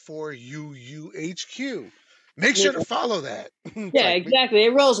 7Y4UUHQ. Make sure to follow that. Yeah, exactly.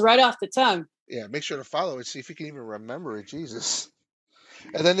 It rolls right off the tongue. Yeah, make sure to follow it. See if you can even remember it. Jesus.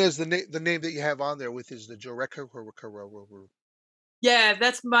 And then there's the name that you have on there with is the Joe Record. Yeah,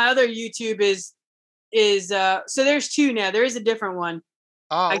 that's my other YouTube is so there's two now. There is a different one.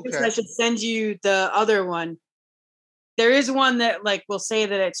 Oh, I okay. guess I should send you the other one. There is one that like will say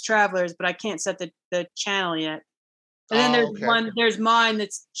that it's Travelers, but I can't set the channel yet. And then there's mine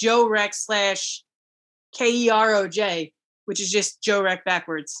that's Joe Rec /KEROJ, which is just Joe Rec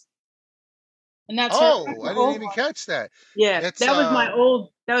backwards. And that's I didn't even catch that. Yeah, that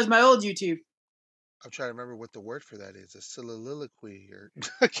was my old YouTube. I'm trying to remember what the word for that is. A soliloquy, or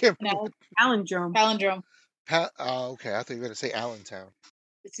I can't remember. Palindrome. Palindrome. Okay. I thought you were going to say Allentown.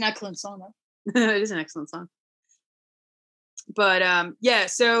 It's an excellent song, though. It is an excellent song. But yeah,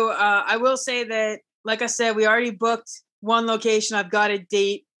 so I will say that, like I said, we already booked one location. I've got a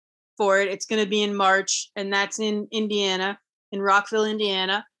date for it. It's going to be in March, and that's in Indiana, in Rockville,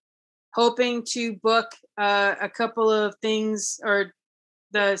 Indiana. Hoping to book a couple of things, or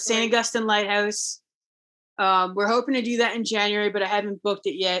the St. Augustine Lighthouse. We're hoping to do that in January, but I haven't booked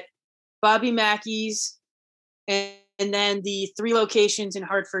it yet. Bobby Mackey's, and then the 3 locations in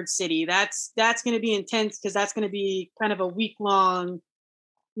Hartford City. That's going to be intense because that's going to be kind of a week-long,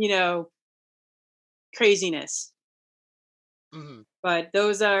 craziness. Mm-hmm. But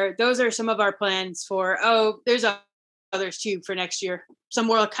those are some of our plans for. There's others too for next year. Some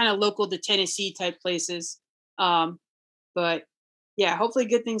more kind of local to Tennessee type places. But yeah, hopefully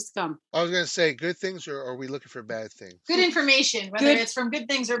good things to come. I was gonna say good things, or are we looking for bad things? Good information, whether it's from good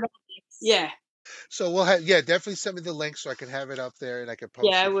things or bad things. Yeah. So we'll have definitely send me the link so I can have it up there and I can post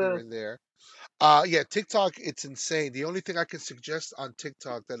it here and there. TikTok, it's insane. The only thing I can suggest on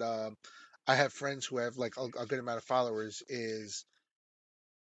TikTok that I have friends who have like a good amount of followers is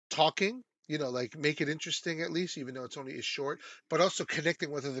talking. Like make it interesting at least, even though it's only short, but also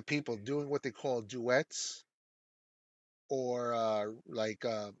connecting with other people, doing what they call duets, or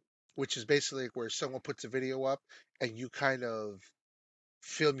which is basically where someone puts a video up and you kind of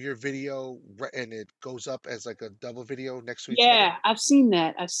film your video and it goes up as like a double video next to each other. Yeah, I've seen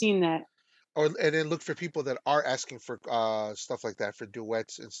that. And then look for people that are asking for stuff like that, for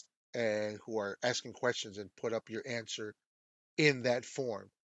duets, and who are asking questions, and put up your answer in that form,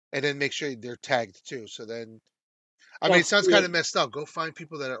 and then make sure they're tagged too. So then, I mean, it sounds kind of messed up. Go find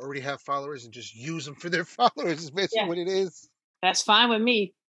people that already have followers and just use them for their followers. Is basically what it is. That's fine with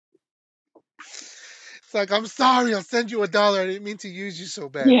me. It's like, I'm sorry, I'll send you $1. I didn't mean to use you so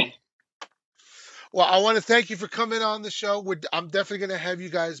badly. Yeah. Well, I want to thank you for coming on the show. I'm definitely going to have you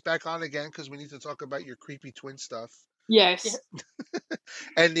guys back on again because we need to talk about your creepy twin stuff. Yes.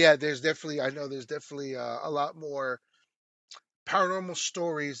 And yeah, there's definitely a lot more paranormal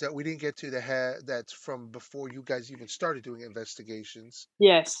stories that we didn't get to that's from before you guys even started doing investigations.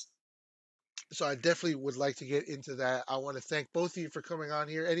 Yes. So I definitely would like to get into that. I want to thank both of you for coming on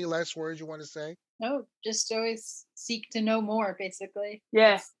here. Any last words you want to say? No, just always seek to know more, basically.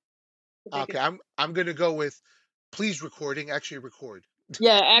 Yes. Okay, I'm gonna go with please actually record.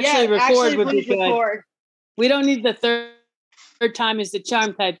 Yeah, record would be good. Record. We don't need the third time is the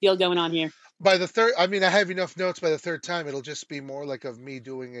charm type deal going on here. By the third, I mean I have enough notes. By the third time, it'll just be more like of me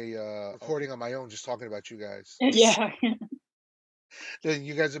doing a recording on my own, just talking about you guys. Yeah. Then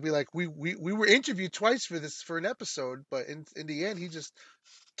you guys will be like, we were interviewed twice for an episode, but in the end, he just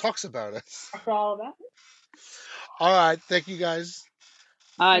talks about us. That's all about it. All right, thank you guys.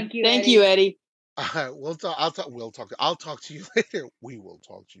 Thank you, Eddie. All right, I'll talk to you later. We will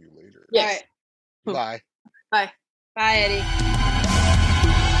talk to you later. Yes. Bye. Bye. Bye, Eddie.